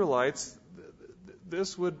the Israelites,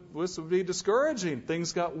 this would be discouraging.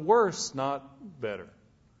 Things got worse, not better.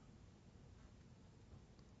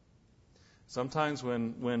 Sometimes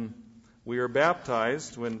when we are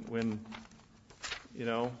baptized, when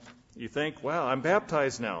you think, "Wow, I'm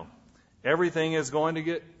baptized now. Everything is going to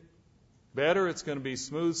get better. It's going to be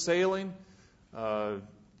smooth sailing.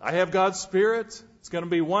 I have God's Spirit. It's going to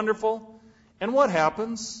be wonderful." And what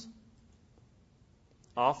happens?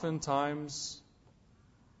 oftentimes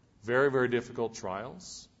very, very difficult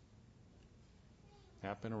trials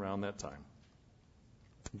happen around that time.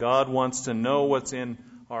 God wants to know what's in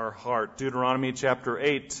our heart. Deuteronomy chapter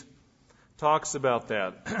 8 talks about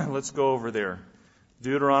that. Let's go over there.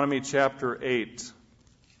 Deuteronomy chapter 8.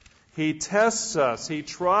 He tests us. He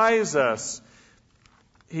tries us.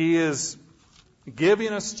 He is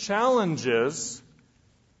giving us challenges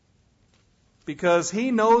because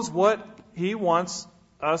He knows what He wants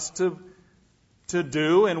us to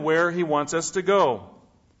do and where He wants us to go.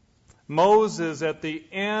 Moses, at the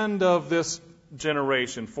end of this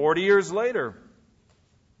generation, 40 years later,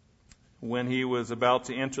 when he was about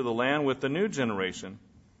to enter the land with the new generation,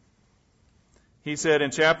 he said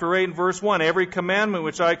in chapter 8 and verse 1, "Every commandment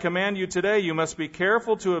which I command you today, you must be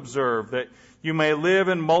careful to observe, that you may live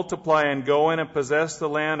and multiply and go in and possess the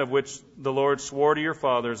land of which the Lord swore to your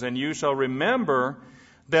fathers. And you shall remember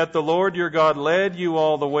that the Lord your God led you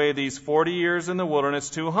all the way these 40 years in the wilderness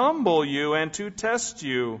to humble you and to test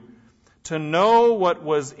you, to know what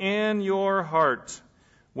was in your heart,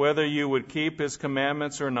 whether you would keep His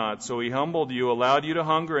commandments or not. So He humbled you, allowed you to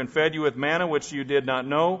hunger, and fed you with manna which you did not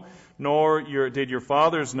know, nor did your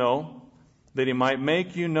fathers know, that He might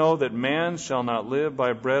make you know that man shall not live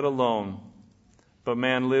by bread alone, but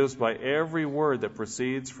man lives by every word that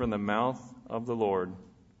proceeds from the mouth of the Lord.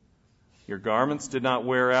 Your garments did not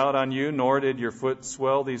wear out on you, nor did your foot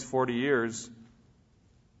swell these 40 years."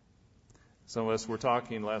 Some of us were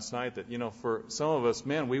talking last night that, for some of us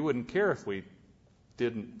men, we wouldn't care if we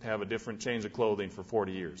didn't have a different change of clothing for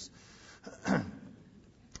 40 years.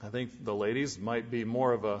 I think the ladies might be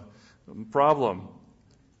more of a problem.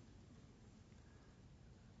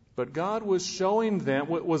 But God was showing them,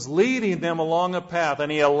 was leading them along a path,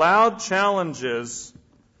 and He allowed challenges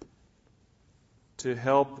to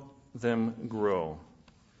help them grow.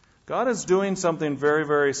 God is doing something very,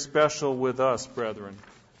 very special with us, brethren.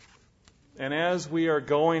 And as we are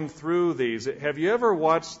going through these, have you ever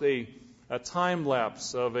watched a time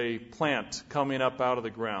lapse of a plant coming up out of the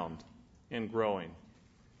ground and growing?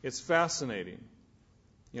 It's fascinating.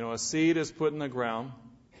 A seed is put in the ground,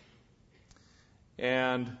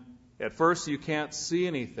 and at first you can't see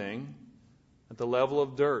anything at the level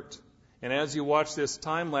of dirt. And as you watch this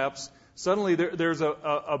time lapse, suddenly there's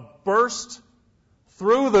a burst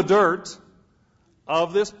through the dirt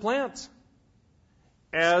of this plant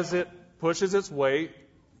as it pushes its way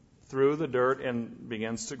through the dirt and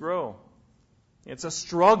begins to grow. It's a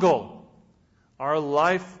struggle. Our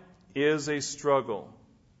life is a struggle.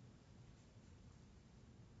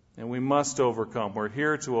 And we must overcome. We're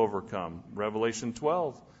here to overcome. Revelation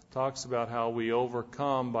 12 talks about how we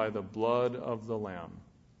overcome by the blood of the Lamb.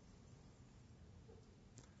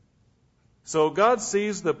 So God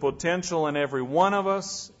sees the potential in every one of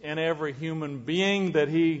us, in every human being, that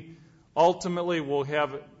He ultimately will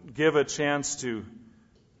give a chance to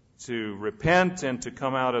repent and to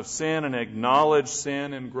come out of sin and acknowledge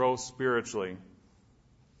sin and grow spiritually.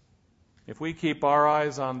 If we keep our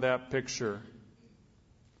eyes on that picture,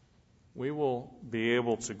 we will be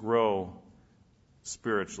able to grow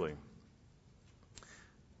spiritually.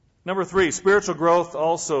 Number 3, spiritual growth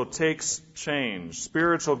also takes change.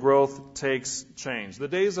 Spiritual growth takes change. The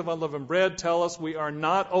days of unleavened bread tell us we are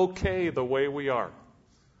not okay the way we are.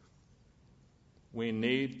 We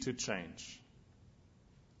need to change.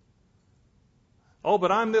 Oh,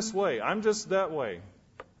 but I'm this way. I'm just that way.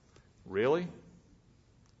 Really?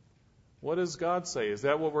 What does God say? Is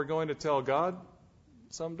that what we're going to tell God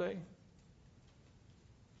someday?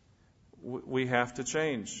 We have to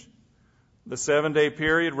change. The 7-day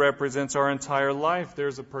period represents our entire life.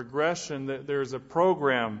 There's a progression, there's a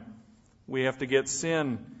program. We have to get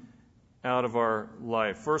sin out of our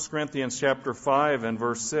life. 1 Corinthians chapter 5 and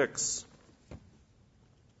verse 6.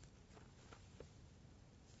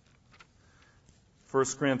 1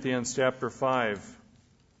 Corinthians chapter 5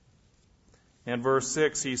 and verse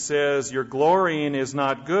 6, he says, "Your glorying is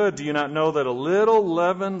not good. Do you not know that a little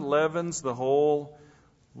leaven leavens the whole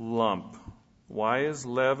lump?" Why is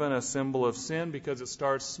leaven a symbol of sin? Because it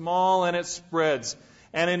starts small and it spreads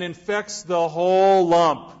and it infects the whole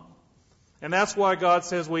lump. And that's why God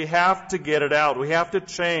says we have to get it out. We have to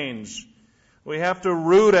change. We have to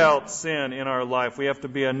root out sin in our life. We have to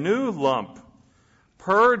be a new lump.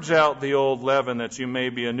 Purge out the old leaven that you may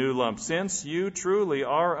be a new lump. Since you truly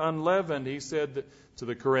are unleavened, he said to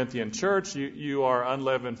the Corinthian church, you are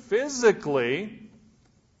unleavened physically,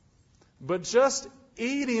 but just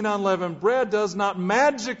eating unleavened bread does not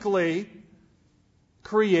magically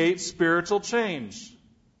create spiritual change.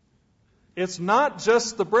 It's not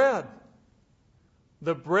just the bread.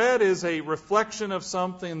 The bread is a reflection of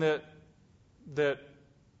something that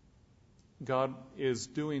God is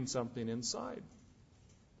doing something inside.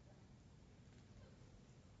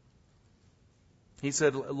 He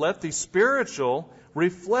said, let the spiritual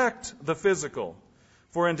reflect the physical.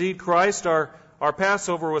 For indeed Christ, our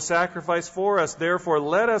Passover, was sacrificed for us. Therefore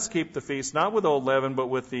let us keep the feast, not with old leaven, but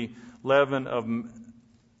with the leaven of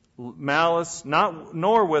malice,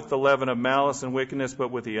 nor with the leaven of malice and wickedness,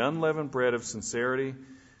 but with the unleavened bread of sincerity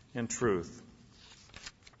and truth.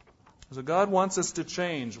 So God wants us to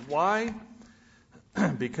change. Why?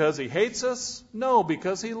 Because He hates us? No,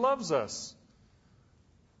 because He loves us.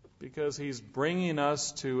 Because He's bringing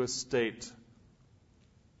us to a state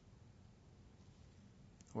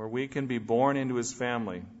where we can be born into His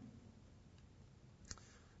family.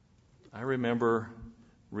 I remember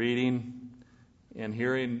reading and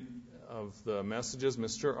hearing of the messages.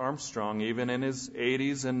 Mr. Armstrong, even in his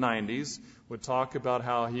 80s and 90s, would talk about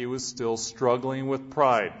how he was still struggling with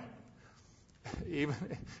pride. Even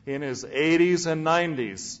in his 80s and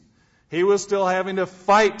 90s, he was still having to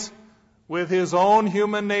fight with his own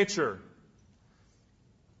human nature.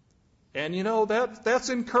 And you know, that's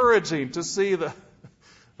encouraging to see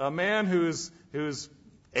a man who's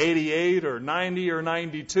 88 or 90 or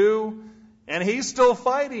 92, and he's still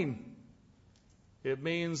fighting. It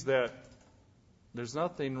means that there's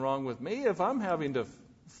nothing wrong with me if I'm having to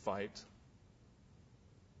fight.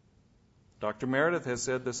 Dr. Meredith has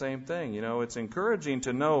said the same thing. You know, it's encouraging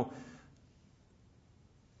to know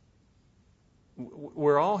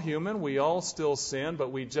we're all human, we all still sin,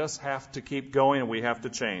 but we just have to keep going and we have to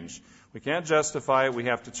change. We can't justify it, we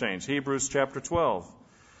have to change. Hebrews chapter 12.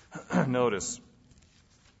 Notice,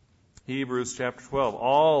 Hebrews chapter 12.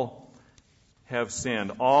 All have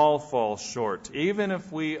sinned. All fall short. Even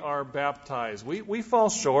if we are baptized, we fall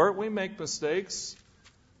short. We make mistakes.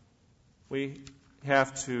 We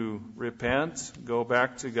have to repent, go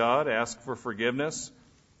back to God, ask for forgiveness.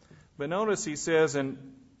 But notice he says in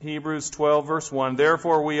Hebrews 12, verse 1,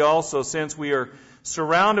 therefore we also, since we are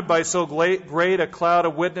surrounded by so great a cloud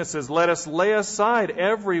of witnesses, let us lay aside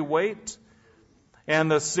every weight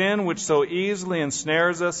and the sin which so easily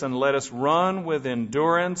ensnares us, and let us run with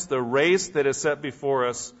endurance the race that is set before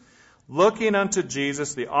us, looking unto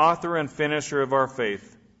Jesus, the author and finisher of our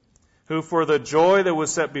faith, who for the joy that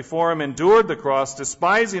was set before him endured the cross,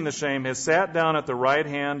 despising the shame, has sat down at the right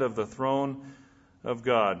hand of the throne of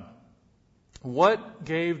God. What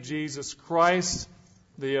gave Jesus Christ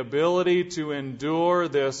the ability to endure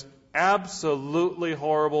this absolutely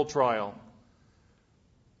horrible trial?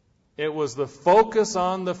 It was the focus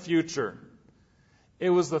on the future. It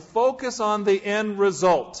was the focus on the end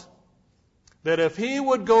result. That if He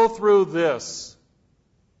would go through this,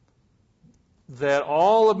 that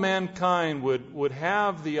all of mankind would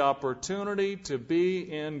have the opportunity to be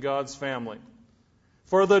in God's family.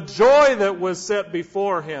 For the joy that was set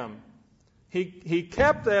before Him, He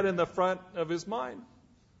kept that in the front of His mind.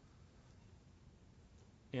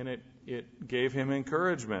 And it gave Him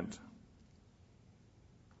encouragement.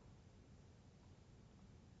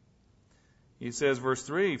 He says, verse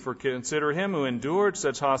 3, for consider Him who endured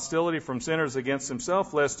such hostility from sinners against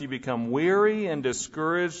Himself, lest you become weary and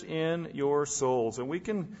discouraged in your souls. And we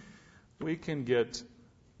can get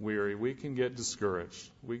weary. We can get discouraged.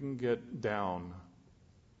 We can get down.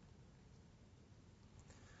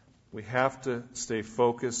 We have to stay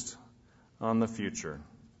focused on the future.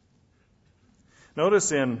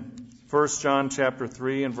 Notice in 1 John chapter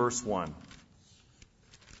 3 and verse 1.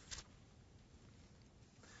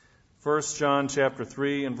 1 John chapter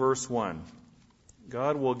 3 and verse 1.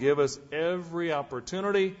 God will give us every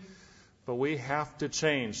opportunity, but we have to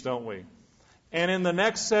change, don't we? And in the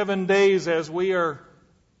next 7 days, as we are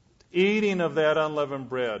eating of that unleavened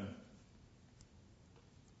bread,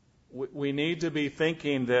 we need to be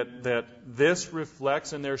thinking that this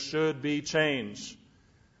reflects and there should be change.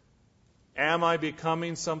 Am I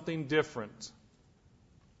becoming something different?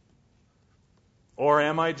 Or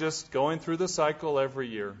am I just going through the cycle every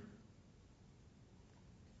year?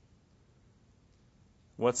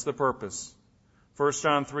 What's the purpose? 1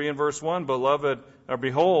 John 3 and verse 1,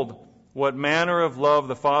 behold, what manner of love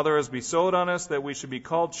the Father has bestowed on us, that we should be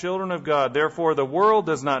called children of God. Therefore the world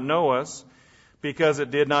does not know us, because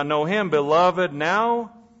it did not know Him. Beloved,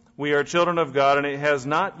 now we are children of God, and it has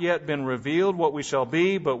not yet been revealed what we shall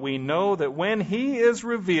be, but we know that when He is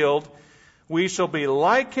revealed, we shall be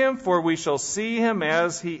like Him, for we shall see Him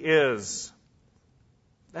as He is.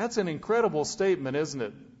 That's an incredible statement, isn't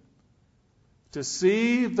it? To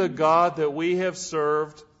see the God that we have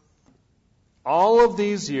served all of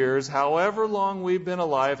these years, however long we've been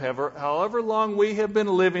alive, however long we have been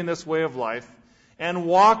living this way of life and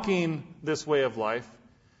walking this way of life,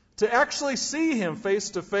 to actually see Him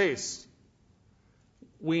face to face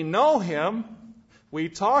We know Him. We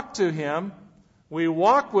talk to Him. We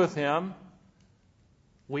walk with Him.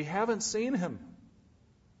 We haven't seen Him.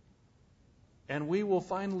 And we will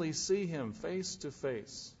finally see Him face to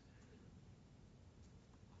face.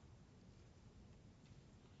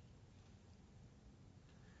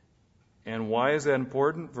 And why is that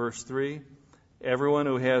important? Verse 3, everyone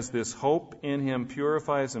who has this hope in Him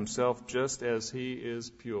purifies himself just as He is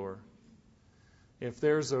pure. If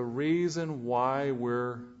there's a reason why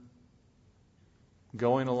we're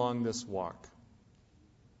going along this walk,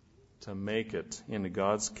 to make it into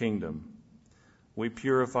God's kingdom, we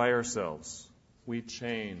purify ourselves. We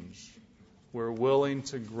change. We're willing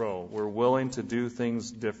to grow. We're willing to do things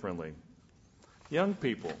differently. Young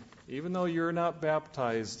people, even though you're not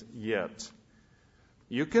baptized yet,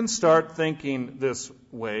 you can start thinking this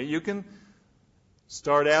way. You can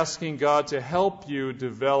start asking God to help you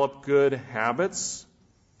develop good habits,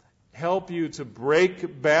 help you to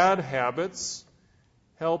break bad habits,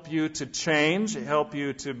 help you to change, help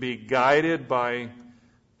you to be guided by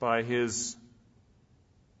His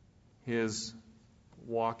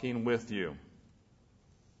walking with you.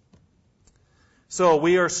 So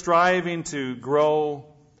we are striving to grow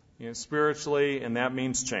spiritually, and that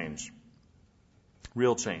means change.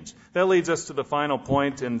 Real change. That leads us to the final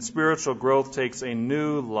point, and spiritual growth takes a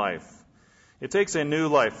new life. It takes a new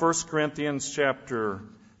life. 1 Corinthians chapter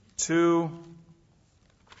 2.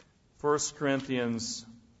 1 Corinthians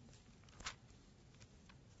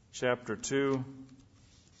chapter 2.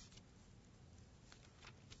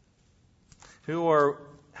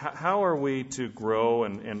 How are we to grow,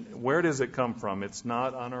 and where does it come from? It's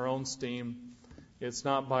not on our own steam. It's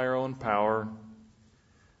not by our own power.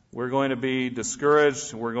 We're going to be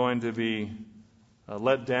discouraged. We're going to be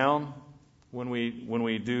let down when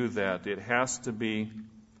we do that. It has to be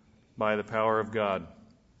by the power of God.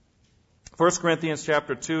 1 Corinthians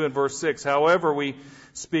chapter 2 and verse 6, however, we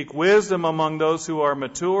speak wisdom among those who are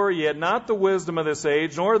mature, yet not the wisdom of this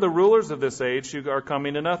age, nor the rulers of this age who are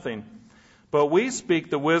coming to nothing. But we speak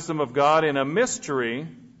the wisdom of God in a mystery,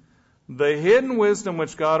 the hidden wisdom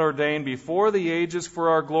which God ordained before the ages for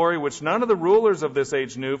our glory, which none of the rulers of this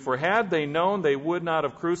age knew, for had they known, they would not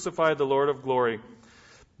have crucified the Lord of glory.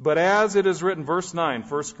 But as it is written, verse 9,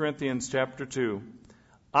 1 Corinthians chapter 2,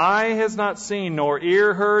 eye has not seen, nor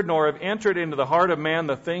ear heard, nor have entered into the heart of man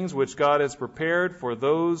the things which God has prepared for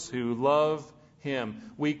those who love Him.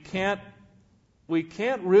 We can't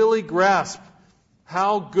really grasp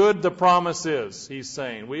how good the promise is, he's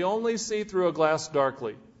saying. We only see through a glass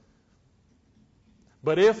darkly.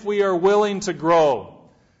 But if we are willing to grow,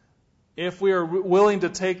 if we are willing to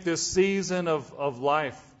take this season of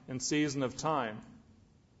life and season of time,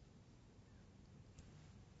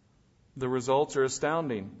 the results are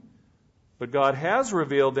astounding. But God has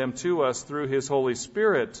revealed them to us through His Holy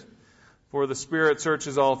Spirit. For the Spirit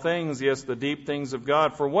searches all things, yes, the deep things of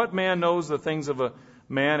God. For what man knows the things of a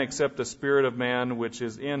man except the spirit of man which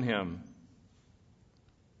is in him?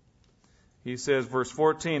 He says, verse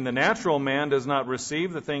 14, the natural man does not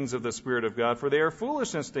receive the things of the Spirit of God, for they are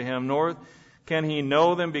foolishness to him, nor can he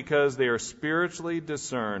know them because they are spiritually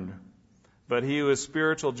discerned. But he who is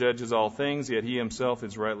spiritual judges all things, yet he himself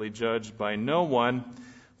is rightly judged by no one.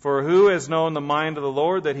 For who has known the mind of the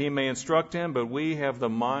Lord that He may instruct him? But we have the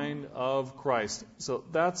mind of Christ. So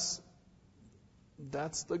that's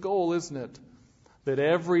the goal, isn't it? That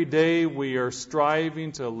every day we are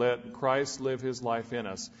striving to let Christ live His life in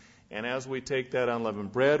us. And as we take that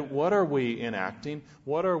unleavened bread, what are we enacting?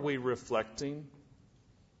 What are we reflecting?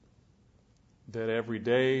 That every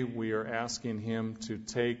day we are asking Him to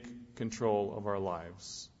take control of our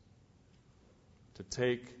lives. To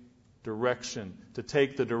take direction. To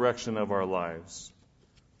take the direction of our lives.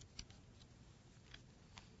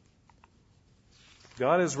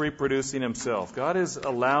 God is reproducing Himself. God is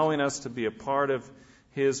allowing us to be a part of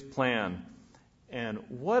His plan. And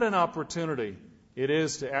what an opportunity it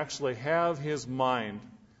is to actually have His mind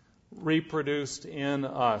reproduced in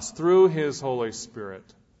us through His Holy Spirit.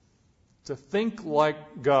 To think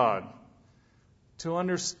like God. To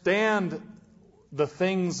understand the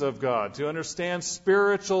things of God. To understand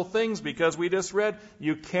spiritual things, because we just read,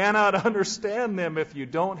 you cannot understand them if you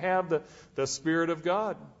don't have the Spirit of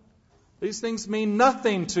God. These things mean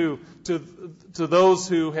nothing to those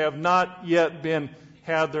who have not yet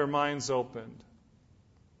had their minds opened.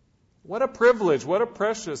 What a privilege, what a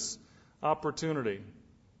precious opportunity.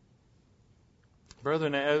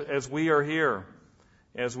 Brethren, as we are here,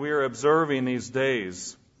 as we are observing these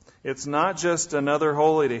days, it's not just another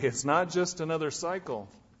holy day, it's not just another cycle.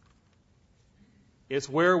 It's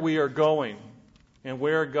where we are going and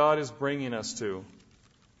where God is bringing us to.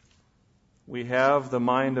 We have the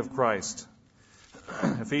mind of Christ.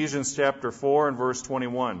 Ephesians chapter 4 and verse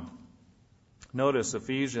 21. Notice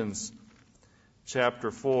Ephesians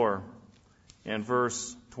chapter 4 and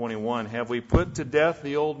verse 21. Have we put to death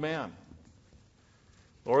the old man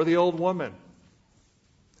or the old woman?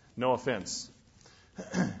 No offense.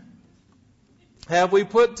 Have we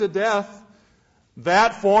put to death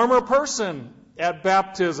that former person at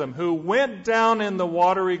baptism who went down in the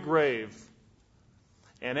watery grave?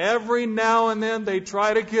 And every now and then they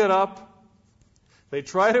try to get up. They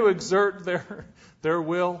try to exert their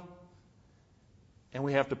will. And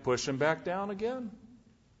we have to push them back down again.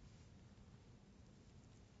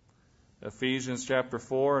 Ephesians chapter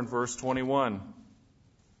 4 and verse 21.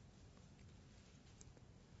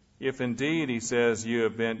 If indeed, he says, you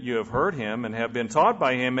have heard him and have been taught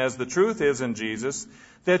by him as the truth is in Jesus,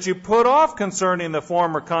 that you put off concerning the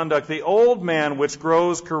former conduct the old man which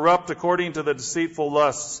grows corrupt according to the deceitful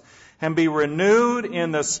lusts, and be renewed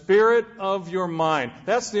in the spirit of your mind.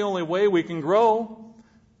 That's the only way we can grow.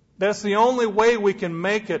 That's the only way we can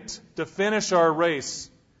make it to finish our race,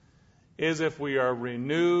 is if we are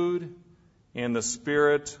renewed in the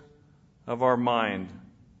spirit of our mind.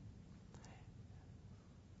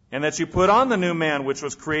 And that you put on the new man, which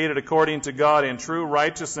was created according to God in true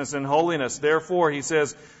righteousness and holiness. Therefore, he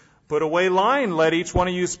says, put away lying. Let each one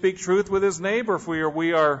of you speak truth with his neighbor, for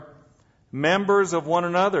we are members of one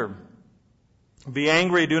another. Be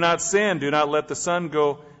angry, do not sin. Do not let the sun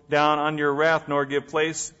go down on your wrath, nor give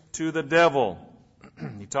place to the devil.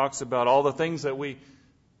 He talks about all the things that we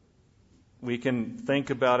can think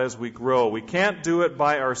about as we grow. We can't do it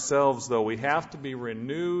by ourselves, though. We have to be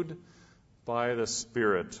renewed by the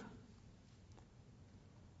Spirit.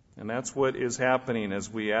 And that's what is happening as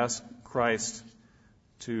we ask Christ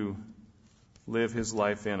to live his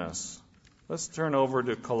life in us. Let's turn over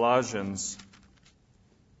to Colossians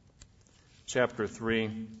chapter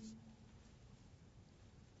 3.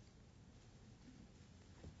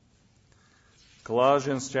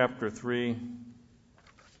 Colossians chapter 3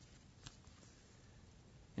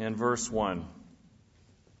 and verse 1.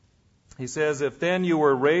 He says, if then you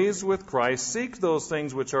were raised with Christ, seek those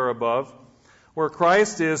things which are above, where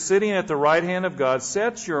Christ is sitting at the right hand of God.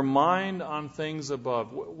 Set your mind on things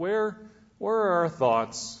above. Where are our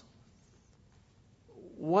thoughts?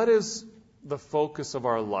 What is the focus of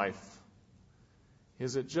our life?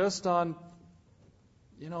 Is it just on,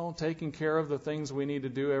 taking care of the things we need to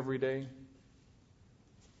do every day?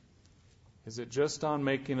 Is it just on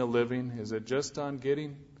making a living? Is it just on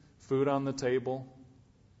getting food on the table?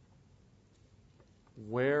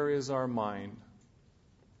 Where is our mind?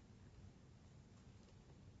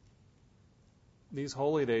 These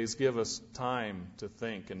holy days give us time to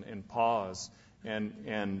think and pause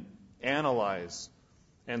and analyze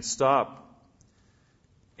and stop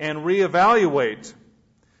and reevaluate.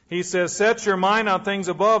 He says, set your mind on things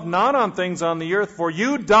above, not on things on the earth, for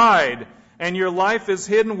you died, and your life is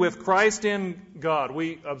hidden with Christ in God.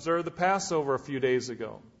 We observed the Passover a few days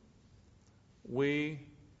ago. We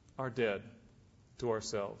are dead to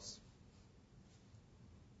ourselves.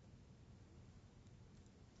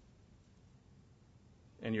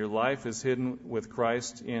 And your life is hidden with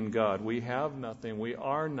Christ in God. We have nothing. We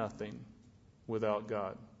are nothing without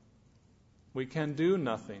God. We can do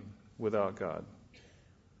nothing without God.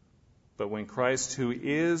 But when Christ, who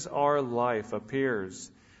is our life,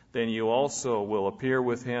 appears, then you also will appear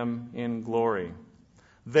with him in glory.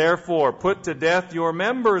 Therefore, put to death your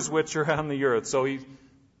members which are on the earth. So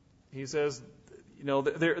he says,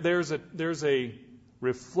 there's a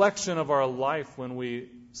reflection of our life when we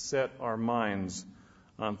set our minds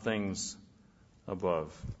on things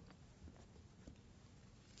above.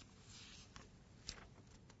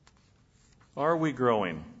 Are we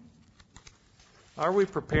growing? Are we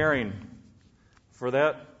preparing for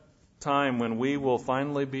that time when we will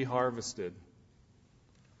finally be harvested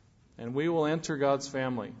and we will enter God's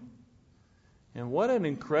family? And what an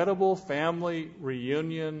incredible family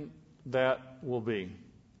reunion that will be.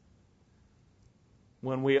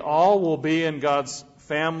 When we all will be in God's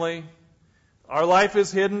family, our life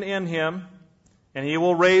is hidden in him, and he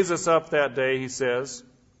will raise us up that day, he says.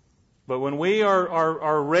 But when we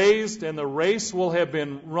are raised and the race will have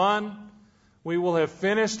been run, we will have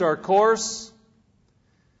finished our course,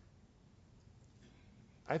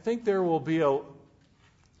 I think there will be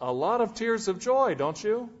a lot of tears of joy, don't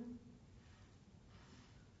you?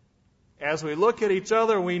 As we look at each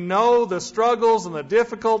other, we know the struggles and the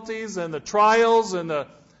difficulties and the trials and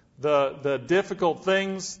the difficult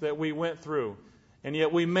things that we went through. And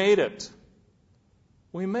yet we made it.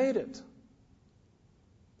 We made it.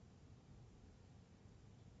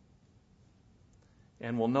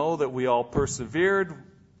 and we'll know that we all persevered,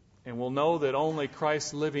 and we'll know that only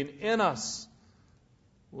Christ living in us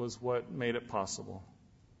was what made it possible.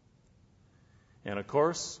 And of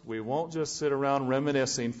course, we won't just sit around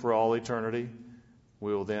reminiscing for all eternity.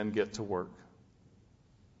 We will then get to work,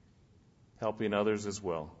 helping others as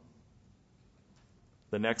well.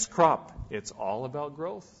 The next crop, it's all about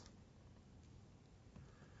growth.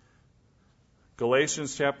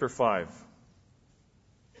 Galatians chapter 5.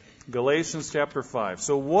 Galatians chapter 5.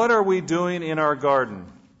 So what are we doing in our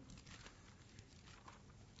garden?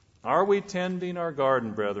 Are we tending our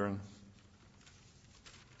garden, brethren?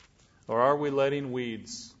 Or are we letting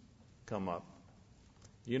weeds come up?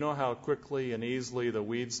 You know how quickly and easily the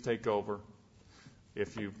weeds take over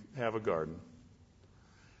if you have a garden.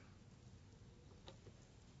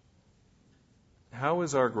 How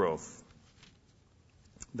is our growth?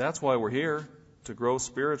 That's why we're here, to grow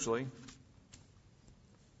spiritually.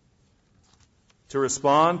 To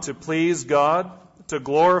respond, to please God, to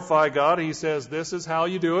glorify God. He says this is how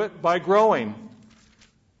you do it, by growing.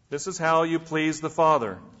 This is how you please the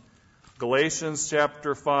Father. Galatians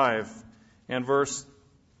chapter 5 and verse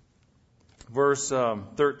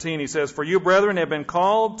 13, he says, "For you, brethren, have been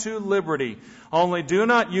called to liberty. Only do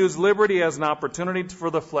not use liberty as an opportunity for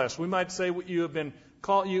the flesh." We might say you have been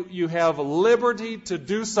called, you have liberty to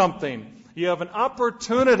do something. You have an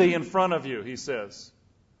opportunity in front of you, he says.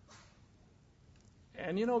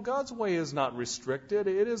 And you know, God's way is not restricted.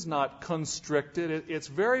 It is not constricted. It's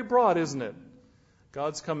very broad, isn't it?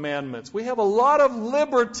 God's commandments. We have a lot of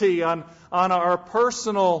liberty on our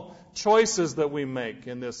personal choices that we make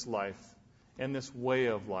in this life, in this way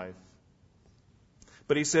of life.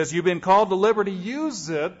 But he says, you've been called to liberty. Use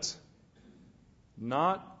it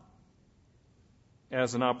not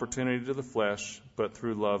as an opportunity to the flesh, but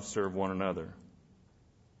through love serve one another.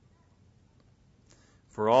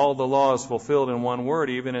 For all the law is fulfilled in one word,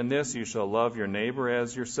 even in this, you shall love your neighbor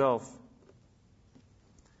as yourself.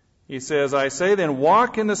 He says, I say then,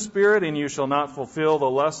 walk in the Spirit, and you shall not fulfill the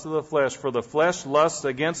lust of the flesh. For the flesh lusts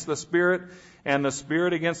against the Spirit, and the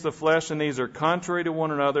Spirit against the flesh, and these are contrary to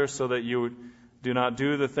one another, so that you do not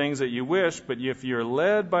do the things that you wish. But if you're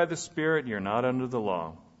led by the Spirit, you're not under the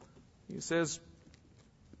law. He says,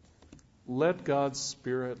 let God's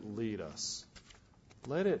Spirit lead us.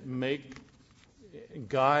 Let it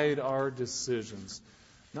guide our decisions.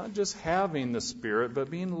 Not just having the Spirit, but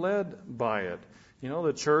being led by it. You know,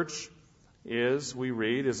 the church we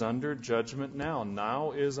read, is under judgment now.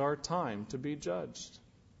 Now is our time to be judged.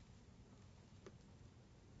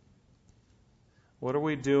 What are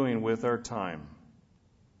we doing with our time?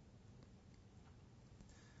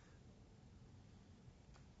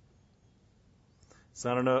 It's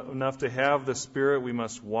not enough to have the Spirit. We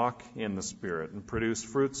must walk in the Spirit and produce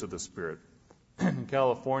fruits of the Spirit. In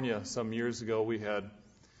California, some years ago, we had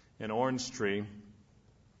an orange tree.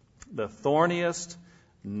 The thorniest,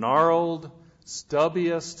 gnarled,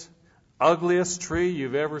 stubbiest, ugliest tree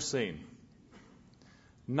you've ever seen.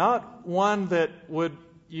 Not one that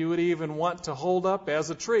you would even want to hold up as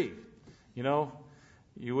a tree. You know,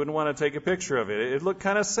 you wouldn't want to take a picture of it. It looked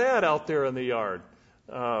kind of sad out there in the yard.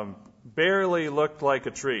 Barely looked like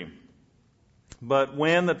a tree. But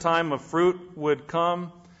when the time of fruit would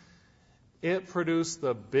come, it produced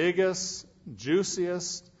the biggest,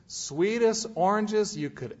 juiciest, sweetest oranges you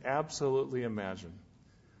could absolutely imagine.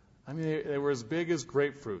 I mean, they were as big as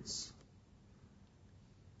grapefruits.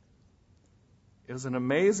 It was an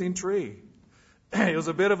amazing tree. It was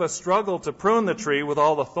a bit of a struggle to prune the tree with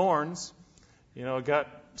all the thorns. You know, it got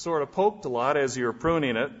sort of poked a lot as you were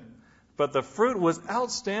pruning it. But the fruit was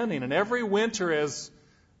outstanding. And every winter as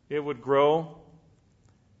it would grow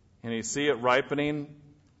and you see it ripening,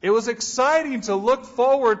 it was exciting to look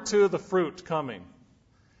forward to the fruit coming.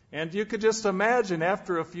 And you could just imagine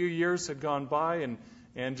after a few years had gone by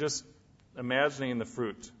and just imagining the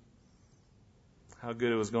fruit, how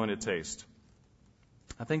good it was going to taste.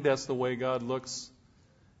 I think that's the way God looks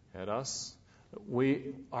at us.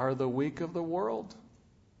 We are the weak of the world.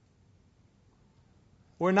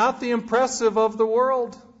 We're not the impressive of the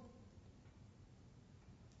world.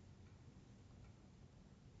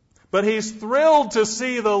 But He's thrilled to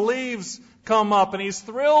see the leaves come up, and He's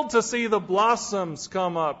thrilled to see the blossoms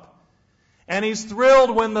come up. And He's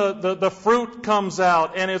thrilled when the fruit comes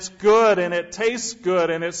out, and it's good, and it tastes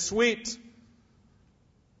good, and it's sweet.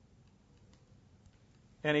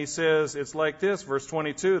 And He says, it's like this, verse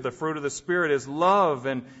 22, the fruit of the Spirit is love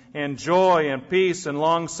and joy and peace and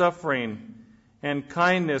long-suffering and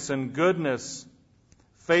kindness and goodness,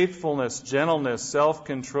 faithfulness, gentleness,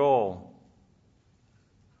 self-control.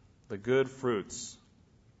 The good fruits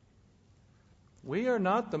we are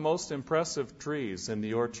not the most impressive trees in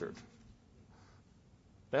the orchard.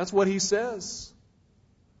 That's what he says.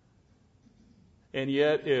 And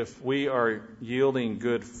yet, if we are yielding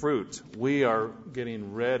good fruit, we are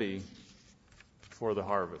getting ready for the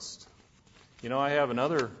harvest. You know, I have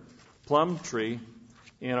another plum tree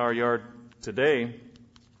in our yard today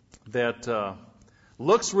that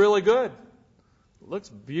looks really good. Looks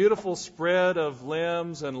beautiful spread of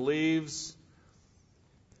limbs and leaves.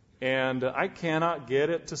 And I cannot get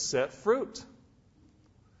it to set fruit.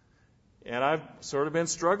 And I've sort of been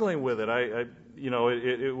struggling with it.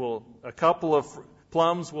 It will, a couple of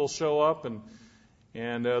plums will show up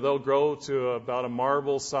and they'll grow to about a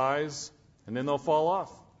marble size and then they'll fall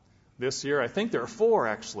off. This year, I think there are 4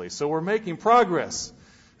 actually. So we're making progress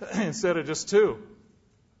instead of just 2.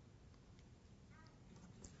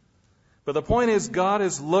 But the point is, God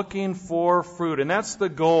is looking for fruit, and that's the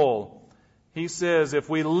goal. He says, if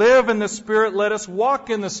we live in the Spirit, let us walk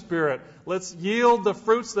in the Spirit. Let's yield the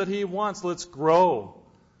fruits that He wants. Let's grow.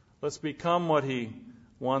 Let's become what He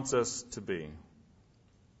wants us to be.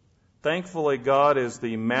 Thankfully, God is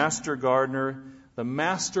the master gardener, the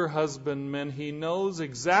master husbandman. He knows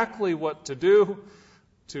exactly what to do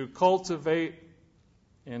to cultivate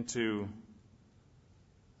and to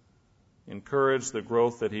encourage the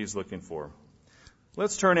growth that He's looking for.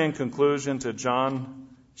 Let's turn in conclusion to John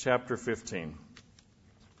chapter 15.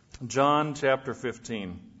 John chapter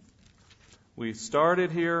 15. We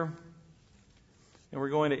started here and we're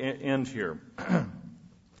going to end here.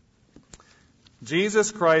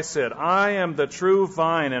 Jesus Christ said, I am the true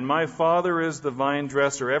vine, and my Father is the vine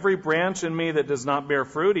dresser. Every branch in me that does not bear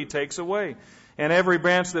fruit, He takes away. And every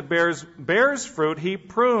branch that bears fruit, He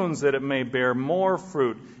prunes that it may bear more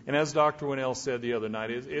fruit. And as Dr. Winnell said the other night,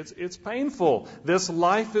 it's painful. This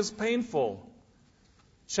life is painful.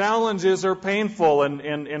 Challenges are painful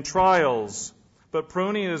and trials. But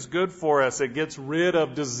pruning is good for us. It gets rid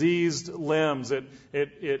of diseased limbs.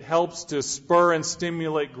 It helps to spur and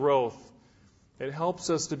stimulate growth. It helps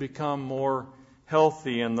us to become more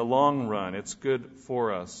healthy in the long run. It's good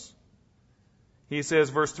for us. He says,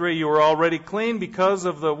 verse 3, you are already clean because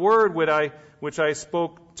of the word which I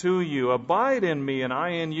spoke to you. Abide in me, and I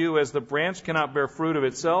in you, as the branch cannot bear fruit of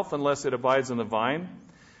itself unless it abides in the vine.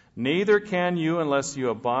 Neither can you unless you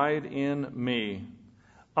abide in me.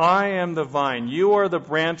 I am the vine, you are the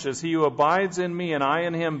branches. He who abides in me and I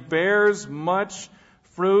in him bears much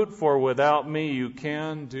fruit, for without me you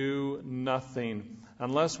can do nothing.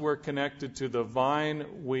 Unless we're connected to the vine,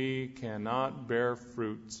 we cannot bear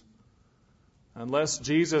fruit. Unless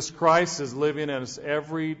Jesus Christ is living in us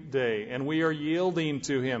every day, and we are yielding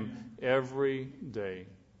to Him every day,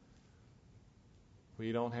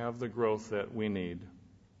 we don't have the growth that we need.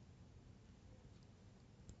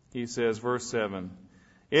 He says, verse 7,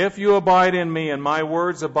 if you abide in me and my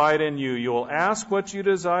words abide in you, you will ask what you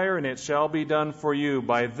desire and it shall be done for you.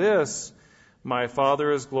 By this my Father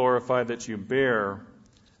is glorified, that you bear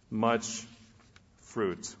much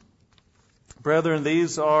fruit. Brethren,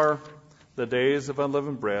 these are the days of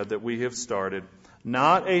unleavened bread that we have started.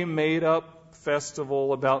 Not a made-up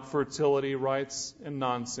festival about fertility rites and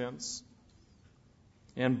nonsense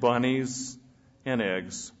and bunnies and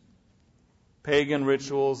eggs. Pagan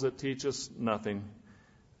rituals that teach us nothing.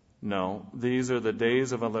 No, these are the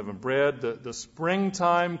days of unleavened bread. The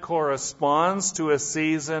springtime corresponds to a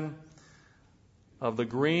season of the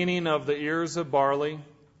greening of the ears of barley,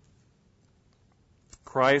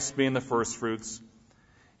 Christ being the first fruits.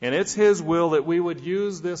 And it's His will that we would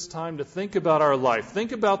use this time to think about our life.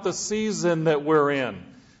 Think about the season that we're in.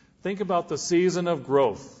 Think about the season of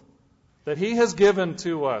growth that He has given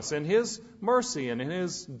to us in His mercy and in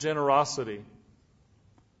His generosity.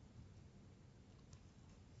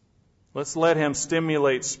 Let's let Him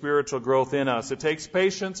stimulate spiritual growth in us. It takes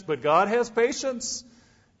patience, but God has patience,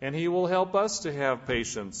 and He will help us to have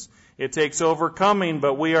patience. It takes overcoming,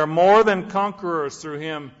 but we are more than conquerors through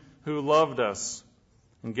Him who loved us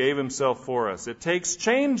and gave Himself for us. It takes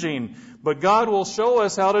changing, but God will show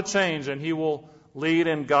us how to change, and He will lead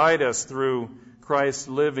and guide us through Christ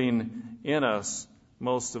living in us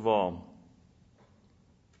most of all.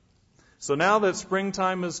 So now that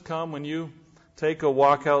springtime has come, when you take a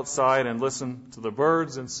walk outside and listen to the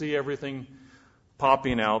birds and see everything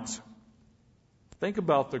popping out, think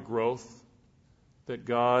about the growth that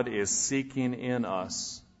God is seeking in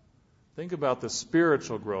us. Think about the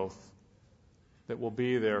spiritual growth that will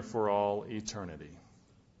be there for all eternity.